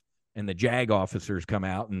Gulf and the JAG officers come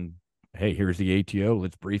out and, hey, here's the ATO.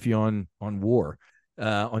 Let's brief you on war.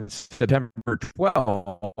 On September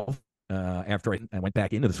 12th, after I went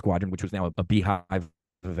back into the squadron, which was now a beehive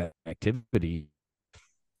of activity,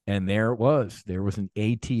 and there was an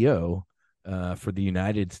ATO for the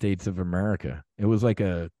United States of America. It was like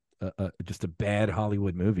just a bad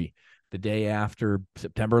Hollywood movie. The day after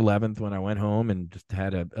September 11th, when I went home and just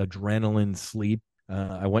had an adrenaline sleep,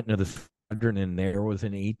 I went into the squadron, and there was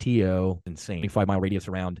an ATO. Insane. 25-mile radius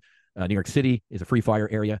around New York City is a free fire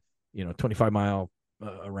area. 25-mile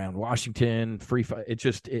around Washington, free fire. It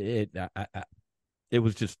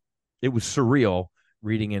was surreal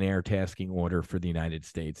reading an air tasking order for the United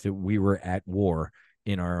States. We were at war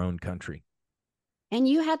in our own country. And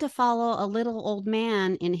you had to follow a little old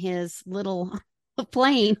man in his little a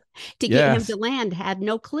plane to get him Yes. to land. Had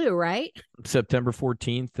no clue, right? September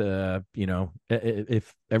 14th,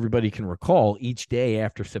 if everybody can recall, each day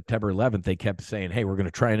after September 11th, they kept saying, hey, we're going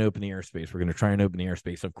to try and open the airspace. We're going to try and open the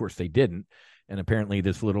airspace. Of course, they didn't. And apparently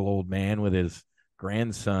this little old man with his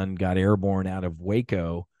grandson got airborne out of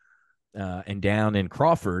Waco. And down in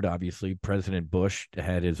Crawford, obviously, President Bush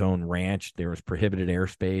had his own ranch. There was prohibited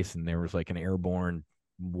airspace, and there was like an airborne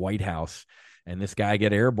White House. And this guy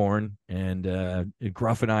got airborne, and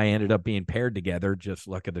Gruff and I ended up being paired together, just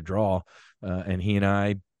luck of the draw. And he and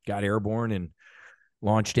I got airborne and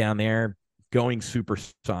launched down there, going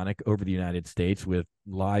supersonic over the United States with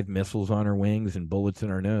live missiles on our wings and bullets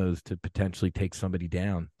in our nose to potentially take somebody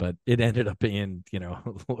down. But it ended up being, a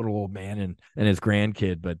little old man and his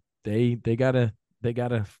grandkid. But they got a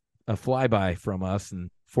flyby from us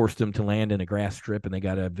and forced them to land in a grass strip, and they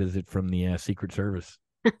got a visit from the Secret Service.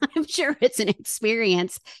 I'm sure it's an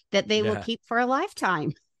experience that they will Yeah. keep for a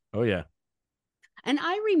lifetime. Oh yeah. And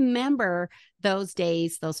I remember those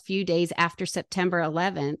days, those few days after September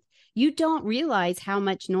 11th. You don't realize how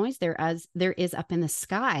much noise there is up in the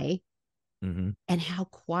sky, Mm-hmm. and how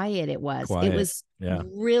quiet it was. Quiet. It was Yeah.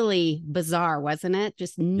 really bizarre, wasn't it?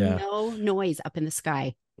 Just Yeah. no noise up in the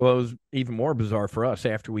sky. Well, it was even more bizarre for us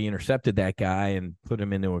after we intercepted that guy and put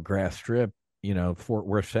him into a grass strip. Fort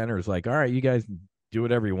Worth Center is like, all right, you guys do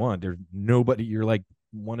whatever you want. There's nobody. You're like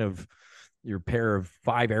one of your pair of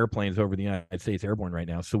 5 airplanes over the United States airborne right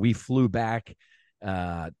now. So we flew back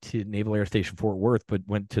to Naval Air Station Fort Worth, but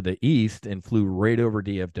went to the east and flew right over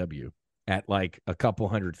DFW at like a couple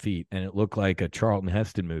hundred feet. And it looked like a Charlton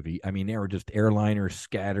Heston movie. I mean, there were just airliners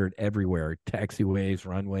scattered everywhere, taxiways,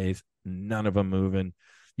 runways, none of them moving.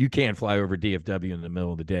 You can't fly over DFW in the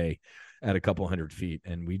middle of the day at a couple hundred feet.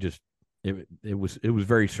 And we just, it was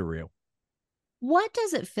very surreal. What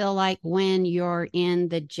does it feel like when you're in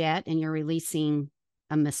the jet and you're releasing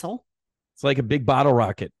a missile? It's like a big bottle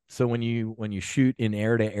rocket. So when you shoot an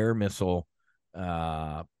air-to-air missile,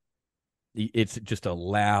 it's just a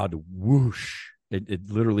loud whoosh. It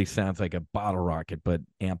literally sounds like a bottle rocket, but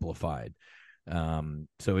amplified.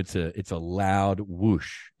 So it's a loud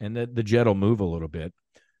whoosh, and the jet will move a little bit.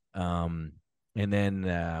 And then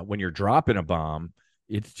when you're dropping a bomb,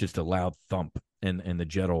 it's just a loud thump, and the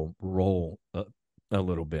jet will roll a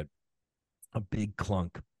little bit, a big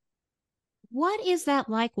clunk. What is that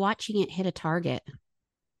like watching it hit a target?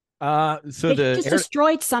 So It just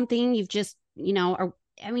destroyed something. You've just,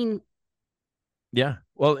 yeah.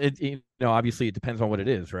 Well, obviously it depends on what it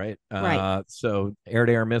is, right? Right. So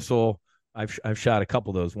air-to-air missile, I've shot a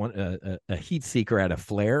couple of those. One a heat seeker at a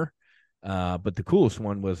flare, but the coolest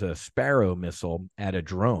one was a Sparrow missile at a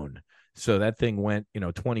drone. So that thing went,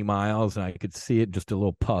 20 miles, and I could see it, just a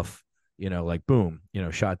little puff, like boom,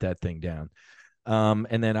 shot that thing down.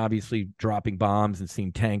 And then obviously dropping bombs and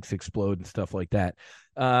seeing tanks explode and stuff like that.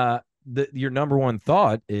 Your number one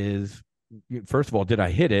thought is, first of all, did I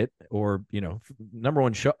hit it? Or, number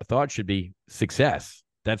one thought should be success.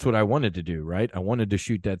 That's what I wanted to do, right? I wanted to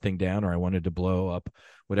shoot that thing down, or I wanted to blow up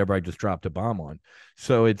whatever I just dropped a bomb on.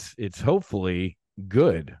 So it's hopefully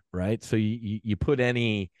good, right? So you put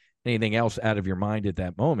anything else out of your mind at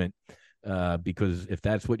that moment, because if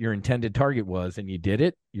that's what your intended target was and you did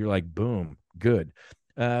it, you're like, boom, good.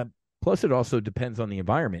 Plus, it also depends on the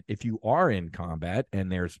environment. If you are in combat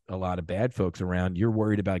and there's a lot of bad folks around, you're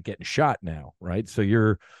worried about getting shot now, right? So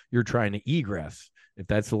you're trying to egress. If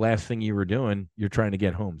that's the last thing you were doing, you're trying to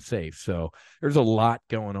get home safe. So there's a lot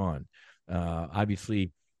going on.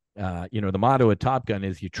 Obviously, the motto at Top Gun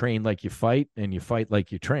is you train like you fight, and you fight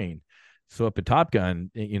like you train. So up at Top Gun,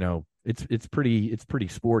 it's pretty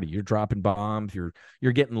sporty. You're dropping bombs.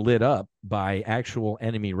 You're getting lit up by actual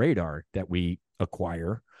enemy radar that we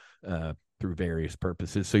acquire through various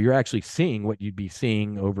purposes. So you're actually seeing what you'd be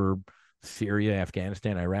seeing over Syria,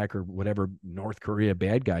 Afghanistan, Iraq, or whatever North Korea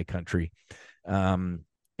bad guy country. And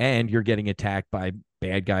you're getting attacked by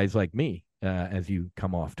bad guys like me as you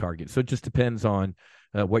come off target. So it just depends on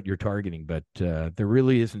what you're targeting. But there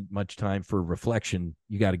really isn't much time for reflection.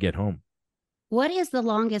 You got to get home. What is the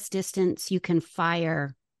longest distance you can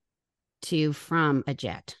fire to from a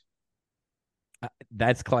jet?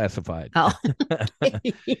 That's classified. Oh,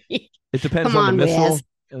 It depends come on the on, missile. Wiz.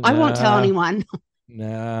 I won't tell anyone.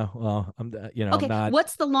 No, well, Okay, I'm not.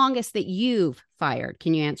 what's the longest that you've fired?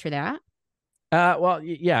 Can you answer that? Well,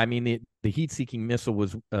 yeah, I mean the heat-seeking missile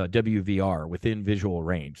was WVR, within visual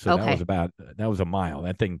range, so Okay. that was a mile.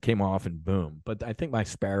 That thing came off and boom. But I think my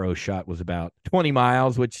Sparrow shot was about 20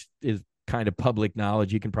 miles, which is kind of public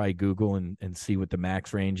knowledge. You can probably Google and see what the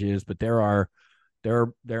max range is. But there are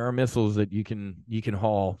there are missiles that you can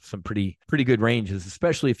haul some pretty good ranges,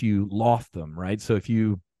 especially if you loft them, right? So if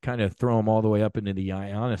you kind of throw them all the way up into the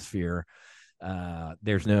ionosphere,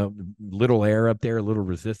 there's no little air up there, little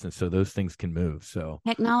resistance, so those things can move. So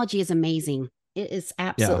Technology is amazing. It is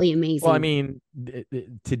yeah. absolutely Well, I amazing.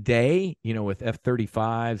 mean, today, with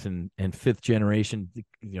F-35s and fifth generation,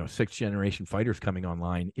 sixth generation fighters coming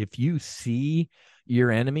online, if you see your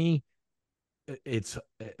enemy, it's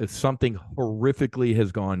something horrifically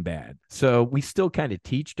has gone bad. So we still kind of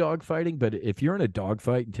teach dogfighting, but if you're in a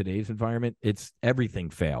dogfight in today's environment, it's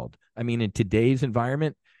everything failed. I mean, in today's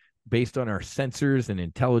environment, based on our sensors and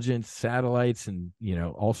intelligence, satellites, and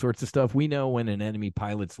all sorts of stuff, we know when an enemy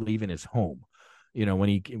pilot's leaving his home. When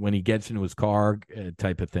he gets into his car,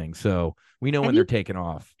 type of thing. So we know Have when they're you taking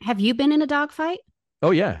off. have you been in a dogfight?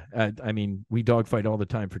 Oh yeah, I mean, we dogfight all the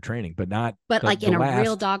time for training, but not But the like the in a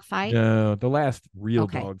real last. dogfight? No, the last real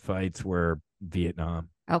Okay. dogfights were Vietnam.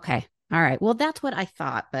 Okay. All right. Well, that's what I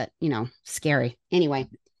thought, but scary. Anyway.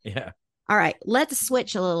 Yeah. All right. Let's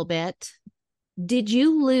switch a little bit. Did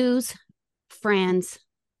you lose friends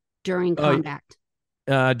during Uh,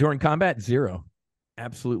 combat? During combat, zero.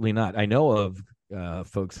 Absolutely not. I know of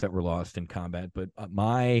folks that were lost in combat, but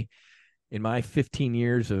in my 15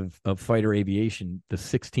 years of fighter aviation, the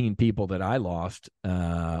 16 people that I lost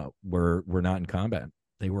were not in combat.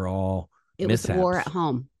 They were all It was the war at mishaps.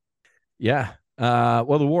 home. Yeah.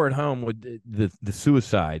 Well, the war at home with the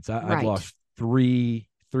suicides. I've Right. lost three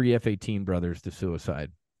F-18 brothers to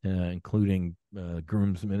suicide, including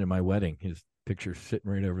groomsmen at my wedding. His picture's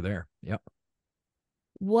sitting right over there. Yep.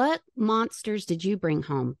 What monsters did you bring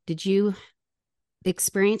home? Did you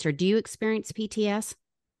experience or do you experience PTS?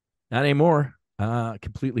 Not anymore.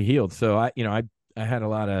 Completely healed. So I had a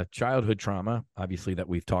lot of childhood trauma, obviously, that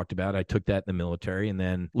we've talked about. I took that in the military, and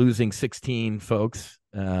then losing 16 folks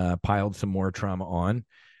piled some more trauma on.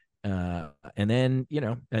 And then,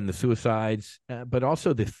 and the suicides, but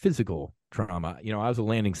also the physical trauma. I was a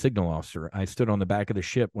landing signal officer. I stood on the back of the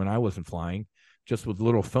ship when I wasn't flying, just with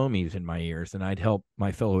little foamies in my ears, and I'd help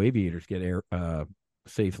my fellow aviators get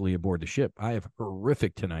safely aboard the ship. I have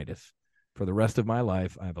horrific tinnitus. For the rest of my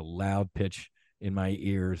life, I have a loud pitch in my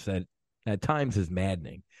ears that at times is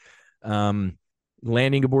maddening. Um,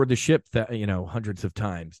 Landing aboard the ship, that hundreds of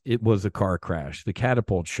times, it was a car crash. The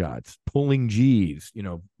catapult shots, pulling G's,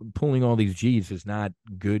 pulling all these G's is not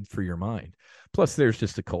good for your mind. Plus, there's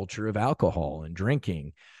just a culture of alcohol and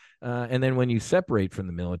drinking. And then when you separate from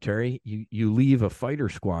the military, you leave a fighter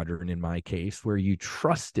squadron, in my case, where you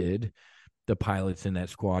trusted the pilots in that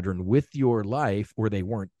squadron with your life, or they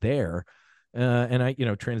weren't there. And I,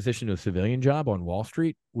 transitioned to a civilian job on Wall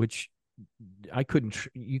Street, which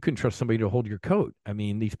you couldn't trust somebody to hold your coat. I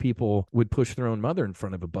mean, these people would push their own mother in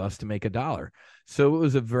front of a bus to make $1. So it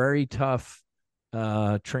was a very tough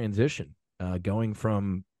transition, going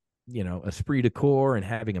from, esprit de corps and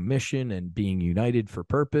having a mission and being united for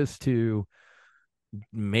purpose to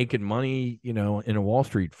making money, in a Wall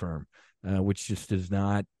Street firm, which just did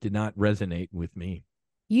not resonate with me.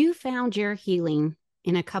 You found your healing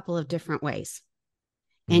in a couple of different ways.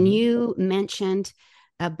 And Mm-hmm. you mentioned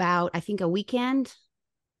about, I think, a weekend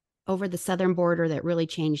over the southern border that really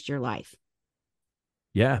changed your life.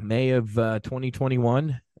 Yeah, May of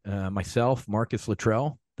 2021, myself, Marcus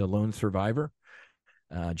Luttrell, the lone survivor,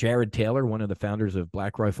 Jared Taylor, one of the founders of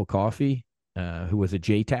Black Rifle Coffee, who was a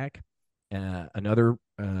JTAC, another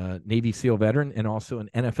Navy SEAL veteran, and also an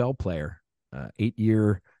NFL player,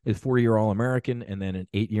 4-year All-American, and then an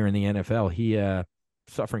 8-year in the NFL. He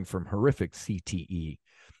suffering from horrific CTE.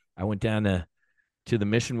 I went down to the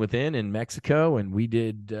mission within in Mexico, and we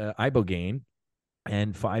did ibogaine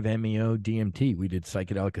and 5-MeO DMT. We did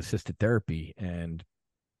psychedelic assisted therapy, and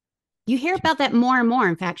you hear about that more and more.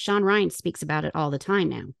 In fact, Sean Ryan speaks about it all the time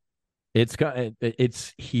now.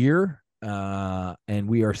 It's here, and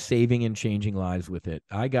we are saving and changing lives with it.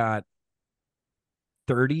 I got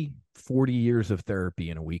 30-40 years of therapy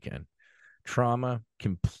in a weekend. Trauma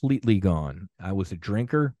completely gone. I was a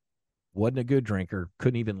drinker, wasn't a good drinker,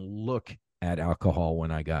 couldn't even look at alcohol when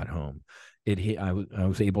I got home. I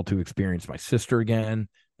was able to experience my sister again,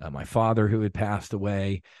 my father who had passed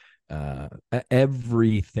away.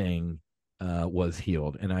 Everything was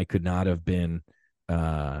healed, and I could not have been.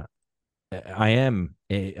 I've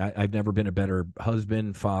never been a better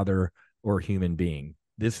husband, father, or human being.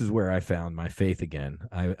 This is where I found my faith again.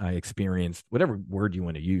 I experienced, whatever word you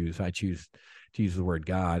want to use. I choose to use the word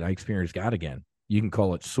God. I experienced God again. You can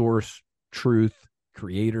call it source, truth,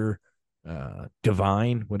 creator,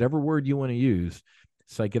 divine, whatever word you want to use.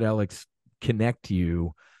 Psychedelics connect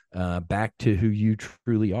you back to who you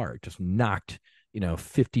truly are. It just knocked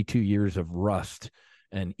 52 years of rust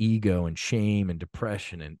and ego and shame and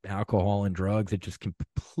depression and alcohol and drugs. It just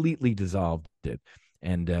completely dissolved it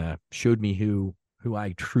and showed me who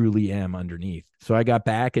I truly am underneath. So I got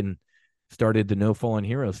back and started the No Fallen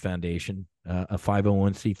Heroes Foundation, a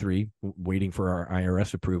 501c3, waiting for our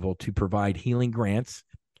IRS approval to provide healing grants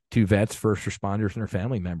to vets, first responders, and their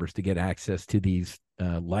family members to get access to these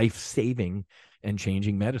life-saving and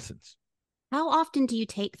changing medicines. How often do you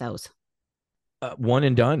take those? One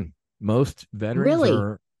and done. Most veterans Really?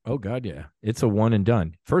 are, oh God, yeah. It's a one and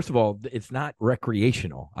done. First of all, it's not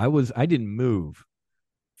recreational. I didn't move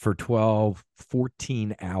for 12,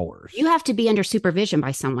 14 hours. You have to be under supervision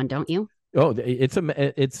by someone, don't you? Oh,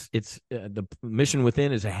 the Mission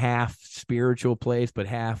Within is a half spiritual place, but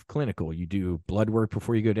half clinical. You do blood work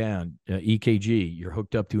before you go down, EKG. You're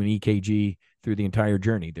hooked up to an EKG through the entire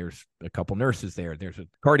journey. There's a couple nurses there. There's a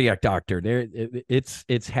cardiac doctor there.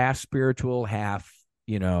 It's half spiritual, half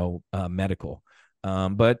medical.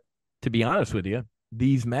 But to be honest with you,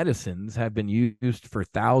 these medicines have been used for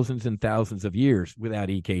thousands and thousands of years without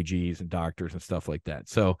EKGs and doctors and stuff like that.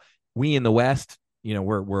 So we in the West,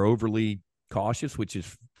 we're overly cautious, which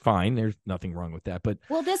is fine. There's nothing wrong with that. But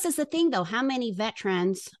well, this is the thing, though. How many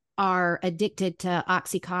veterans are addicted to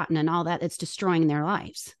Oxycontin and all that? It's destroying their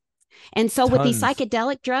lives. And so with these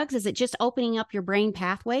psychedelic drugs, is it just opening up your brain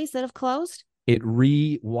pathways that have closed? It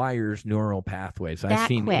rewires neural pathways. I've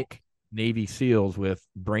seen quick. Navy SEALs with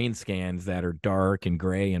brain scans that are dark and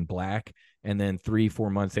gray and black, and then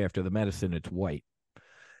 3-4 months after the medicine, it's white.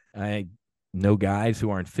 I know guys who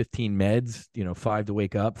are on 15 meds, 5 to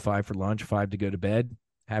wake up, 5 for lunch, 5 to go to bed,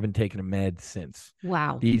 haven't taken a med since.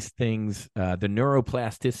 Wow. These things, the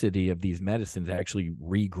neuroplasticity of these medicines actually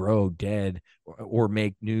regrow dead or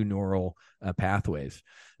make new neural pathways.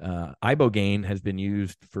 Ibogaine has been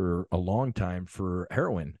used for a long time for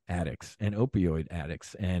heroin addicts and opioid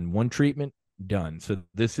addicts, and one treatment, done. So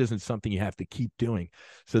this isn't something you have to keep doing.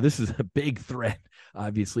 So this is a big threat,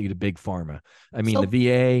 obviously, to big pharma. I mean, the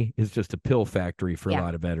VA is just a pill factory for a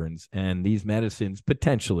lot of veterans, and these medicines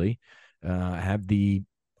potentially are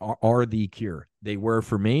the cure. They were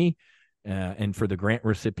for me and for the grant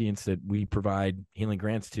recipients that we provide healing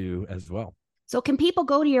grants to as well. So can people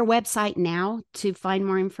go to your website now to find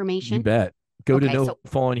more information? You bet. Go to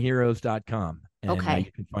nofallenheroes.com. And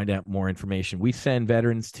you can find out more information. We send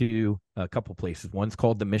veterans to a couple places. One's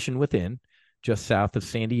called the Mission Within, just south of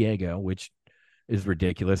San Diego, which is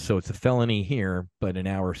ridiculous. So it's a felony here, but an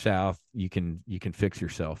hour south, you can fix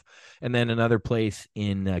yourself. And then another place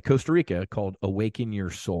in Costa Rica called Awaken Your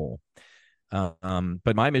Soul.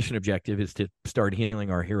 But my mission objective is to start healing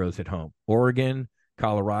our heroes at home. Oregon,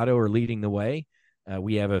 Colorado are leading the way.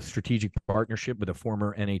 We have a strategic partnership with a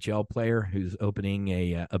former NHL player who's opening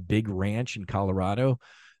a big ranch in Colorado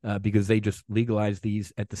because they just legalized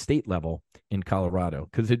these at the state level in Colorado.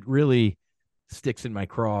 Because it really sticks in my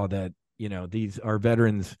craw that our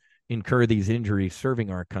veterans incur these injuries serving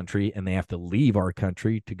our country, and they have to leave our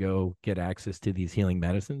country to go get access to these healing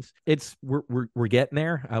medicines. We're getting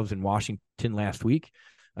there. I was in Washington last week.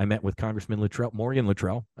 I met with Congressman Morgan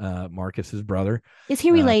Luttrell, Marcus's brother. Is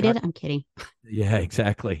he related? I'm kidding. Yeah,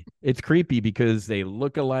 exactly. It's creepy because they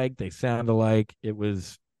look alike. They sound alike. It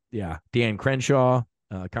was, Dan Crenshaw,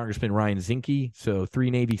 Congressman Ryan Zinke. So 3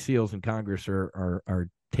 Navy SEALs in Congress are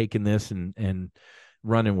taking this and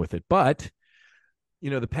running with it. But,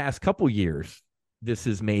 the past couple years, this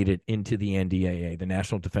has made it into the NDAA, the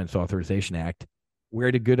National Defense Authorization Act. Where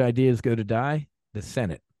do good ideas go to die? The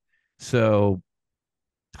Senate. So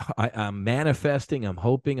I'm manifesting, I'm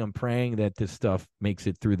hoping, I'm praying that this stuff makes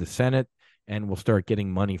it through the Senate and we'll start getting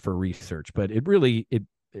money for research. But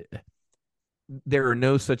there are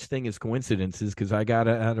no such thing as coincidences, because I got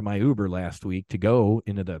out of my Uber last week to go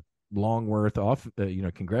into the Longworth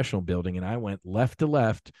congressional building, and I went left to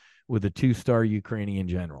left with a 2-star Ukrainian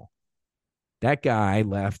general. That guy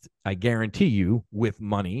left, I guarantee you, with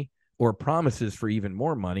money or promises for even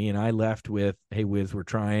more money, and I left with, "Hey, Whiz, we're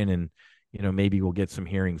trying, and maybe we'll get some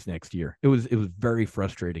hearings next year." It was very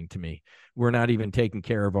frustrating to me. We're not even taking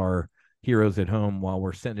care of our heroes at home while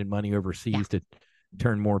we're sending money overseas to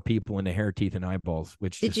turn more people into hair, teeth, and eyeballs.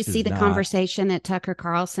 Did you see the conversation that Tucker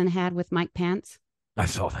Carlson had with Mike Pence? I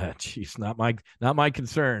saw that. Jeez, not my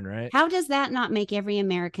concern, right? How does that not make every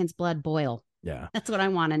American's blood boil? Yeah. That's what I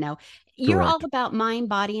want to know. You're all about mind,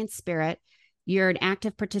 body, and spirit. You're an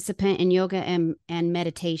active participant in yoga and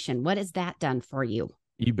meditation. What has that done for you?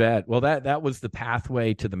 You bet. Well, that was the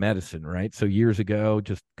pathway to the medicine, right? So years ago,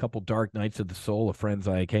 just a couple dark nights of the soul, a friend's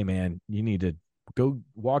like, "Hey, man, you need to go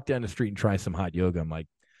walk down the street and try some hot yoga." I'm like,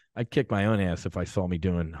 I'd kick my own ass if I saw me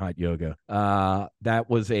doing hot yoga. That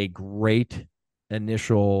was a great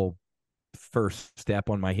initial first step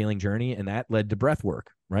on my healing journey, and that led to breath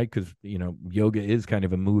work, right? Because yoga is kind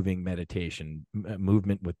of a moving meditation,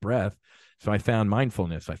 movement with breath. So I found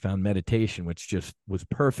mindfulness, I found meditation, which just was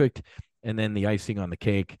perfect. And then the icing on the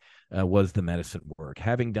cake was the medicine work.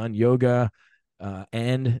 Having done yoga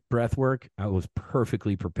and breath work, I was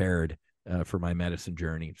perfectly prepared for my medicine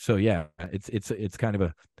journey. So yeah, it's kind of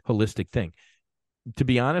a holistic thing. To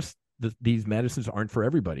be honest, these medicines aren't for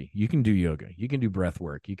everybody. You can do yoga, you can do breath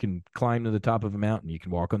work, you can climb to the top of a mountain, you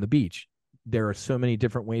can walk on the beach. There are so many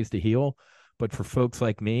different ways to heal. But for folks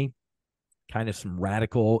like me, kind of some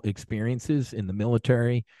radical experiences in the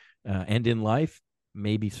military and in life,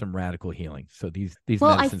 maybe some radical healing. So these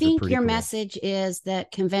Well, I medicines are think pretty your cool. message is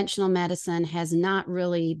that conventional medicine has not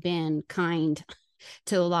really been kind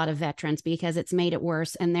to a lot of veterans because it's made it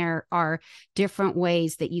worse. And there are different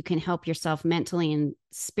ways that you can help yourself mentally and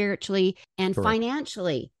spiritually and Correct.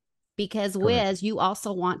 financially. Because, Correct. Wiz, you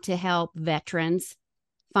also want to help veterans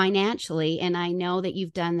financially. And I know that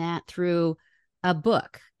you've done that through a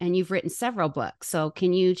book and you've written several books. So,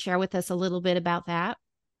 can you share with us a little bit about that?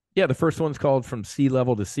 Yeah, the first one's called From Sea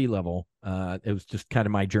Level to Sea Level. It was just kind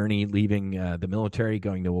of my journey leaving the military,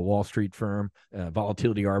 going to a Wall Street firm,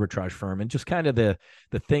 volatility arbitrage firm, and just kind of the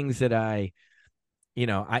things that I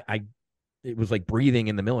it was like breathing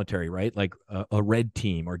in the military, right? Like a red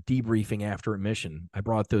team or debriefing after a mission. I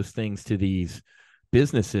brought those things to these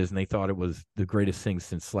businesses and they thought it was the greatest thing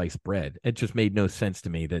since sliced bread. It just made no sense to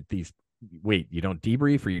me that wait, you don't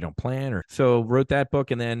debrief or you don't plan, or so wrote that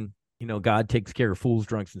book. And then God takes care of fools,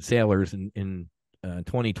 drunks, and sailors. And in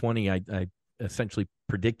 2020, I essentially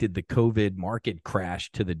predicted the COVID market crash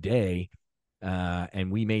to the day.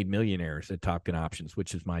 And we made millionaires at Top Gun Options,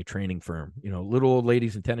 which is my training firm. Little old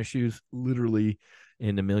ladies in tennis shoes, literally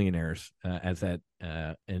into millionaires as that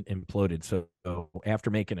imploded. So after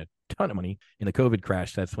making a ton of money in the COVID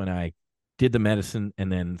crash, that's when I did the medicine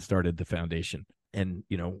and then started the foundation. And,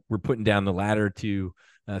 we're putting down the ladder to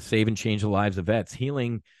save and change the lives of vets.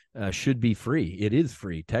 Healing should be free. It is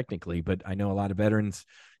free technically, but I know a lot of veterans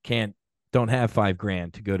don't have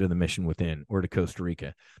 $5,000 to go to the Mission Within or to Costa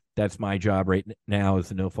Rica. That's my job right now as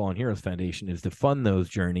the No Fallen Heroes Foundation, is to fund those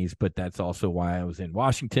journeys. But that's also why I was in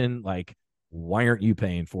Washington. Like, why aren't you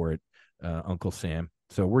paying for it, Uncle Sam?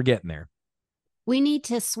 So we're getting there. We need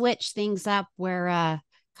to switch things up where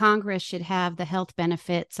Congress should have the health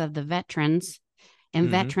benefits of the veterans and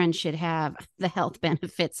veterans should have the health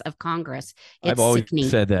benefits of Congress. It's I've always sickening.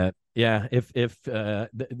 said that. Yeah, if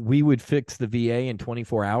we would fix the VA in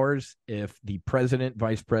 24 hours, if the president,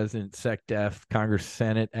 vice president, SecDef, Congress,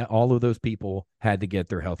 Senate, all of those people had to get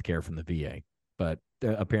their health care from the VA. But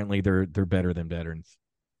apparently they're better than veterans.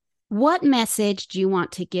 What message do you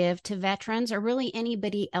want to give to veterans or really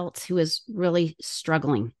anybody else who is really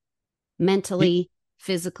struggling mentally,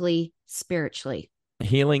 physically, spiritually?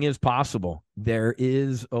 Healing is possible. There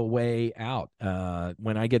is a way out.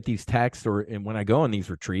 When I get these texts and when I go on these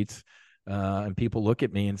retreats and people look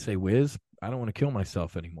at me and say, Wiz, I don't want to kill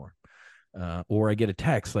myself anymore. Or I get a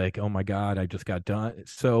text like, oh my God, I just got done.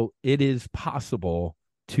 So it is possible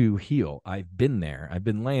to heal. I've been there. I've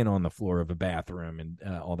been laying on the floor of a bathroom and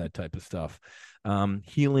all that type of stuff.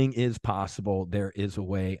 Healing is possible. There is a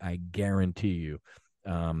way, I guarantee you.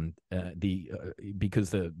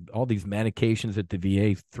 Because all these medications that the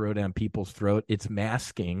VA throw down people's throat, it's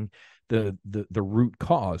masking the root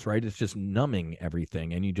cause, right? It's just numbing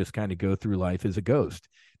everything, and you just kind of go through life as a ghost.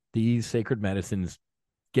 These sacred medicines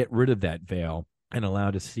get rid of that veil and allow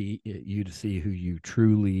you to see who you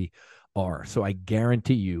truly are. So I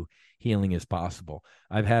guarantee you, healing is possible.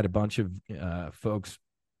 I've had a bunch of folks,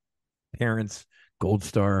 parents, Gold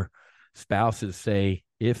Star spouses say,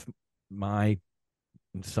 if my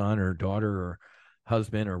son or daughter or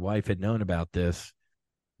husband or wife had known about this,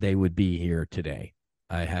 they would be here today.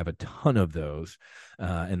 I have a ton of those,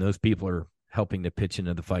 and those people are helping to pitch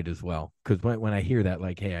into the fight as well. Because when I hear that,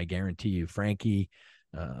 like, hey, I guarantee you, Frankie,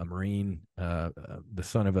 a Marine, the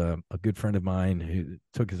son of a good friend of mine who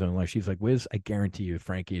took his own life, she's like, Wiz, I guarantee you, if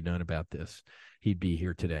Frankie had known about this, he'd be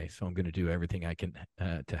here today. So I'm going to do everything I can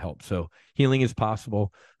to help. So healing is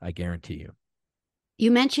possible. I guarantee you. You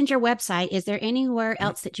mentioned your website. Is there anywhere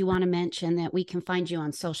else that you want to mention that we can find you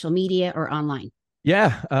on social media or online?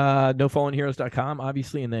 Yeah, nofallenheroes.com,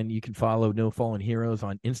 obviously. And then you can follow No Fallen Heroes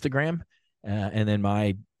on Instagram. And then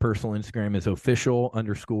my personal Instagram is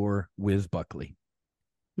official_Wiz Buckley.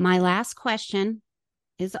 My last question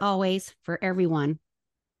is always for everyone.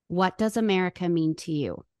 What does America mean to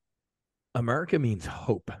you? America means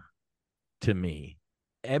hope to me.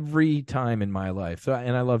 Every time in my life.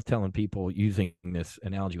 And I love telling people, using this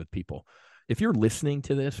analogy with people. If you're listening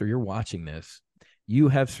to this or you're watching this you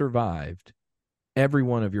have survived every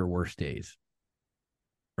one of your worst days,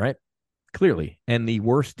 right? Clearly. And the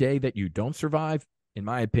worst day that you don't survive, in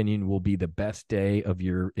my opinion, will be the best day of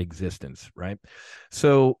your existence, right?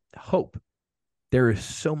 So hope. There is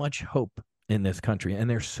so much hope in this country, and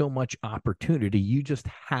there's so much opportunity. You just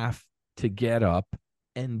have to get up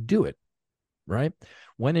and do it, right?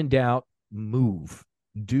 When in doubt, move,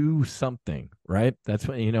 do something, right? That's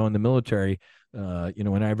what, in the military,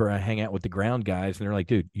 whenever I hang out with the ground guys and they're like,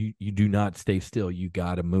 dude, you do not stay still. You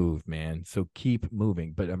got to move, man. So keep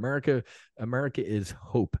moving. But America is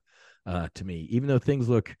hope to me, even though things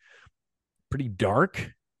look pretty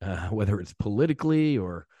dark, whether it's politically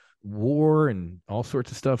or war and all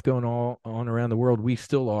sorts of stuff going on around the world. We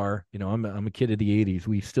still are, I'm a kid of the 80s.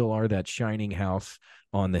 We still are that shining house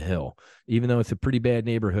on the hill, even though it's a pretty bad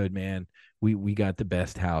neighborhood, man. We got the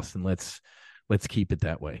best house, and let's keep it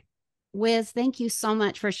that way. Whiz, thank you so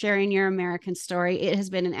much for sharing your American story. It has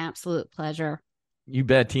been an absolute pleasure. You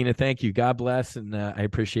bet, Tina. Thank you. God bless. And I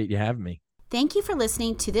appreciate you having me. Thank you for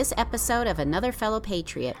listening to this episode of Another Fellow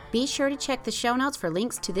Patriot. Be sure to check the show notes for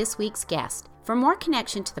links to this week's guest. For more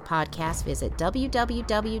connection to the podcast, visit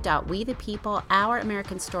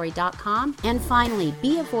www.wethepeopleouramericanstory.com. And finally,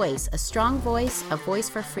 be a voice, a strong voice, a voice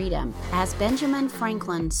for freedom. As Benjamin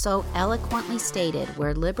Franklin so eloquently stated,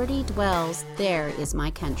 where liberty dwells, there is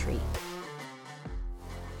my country.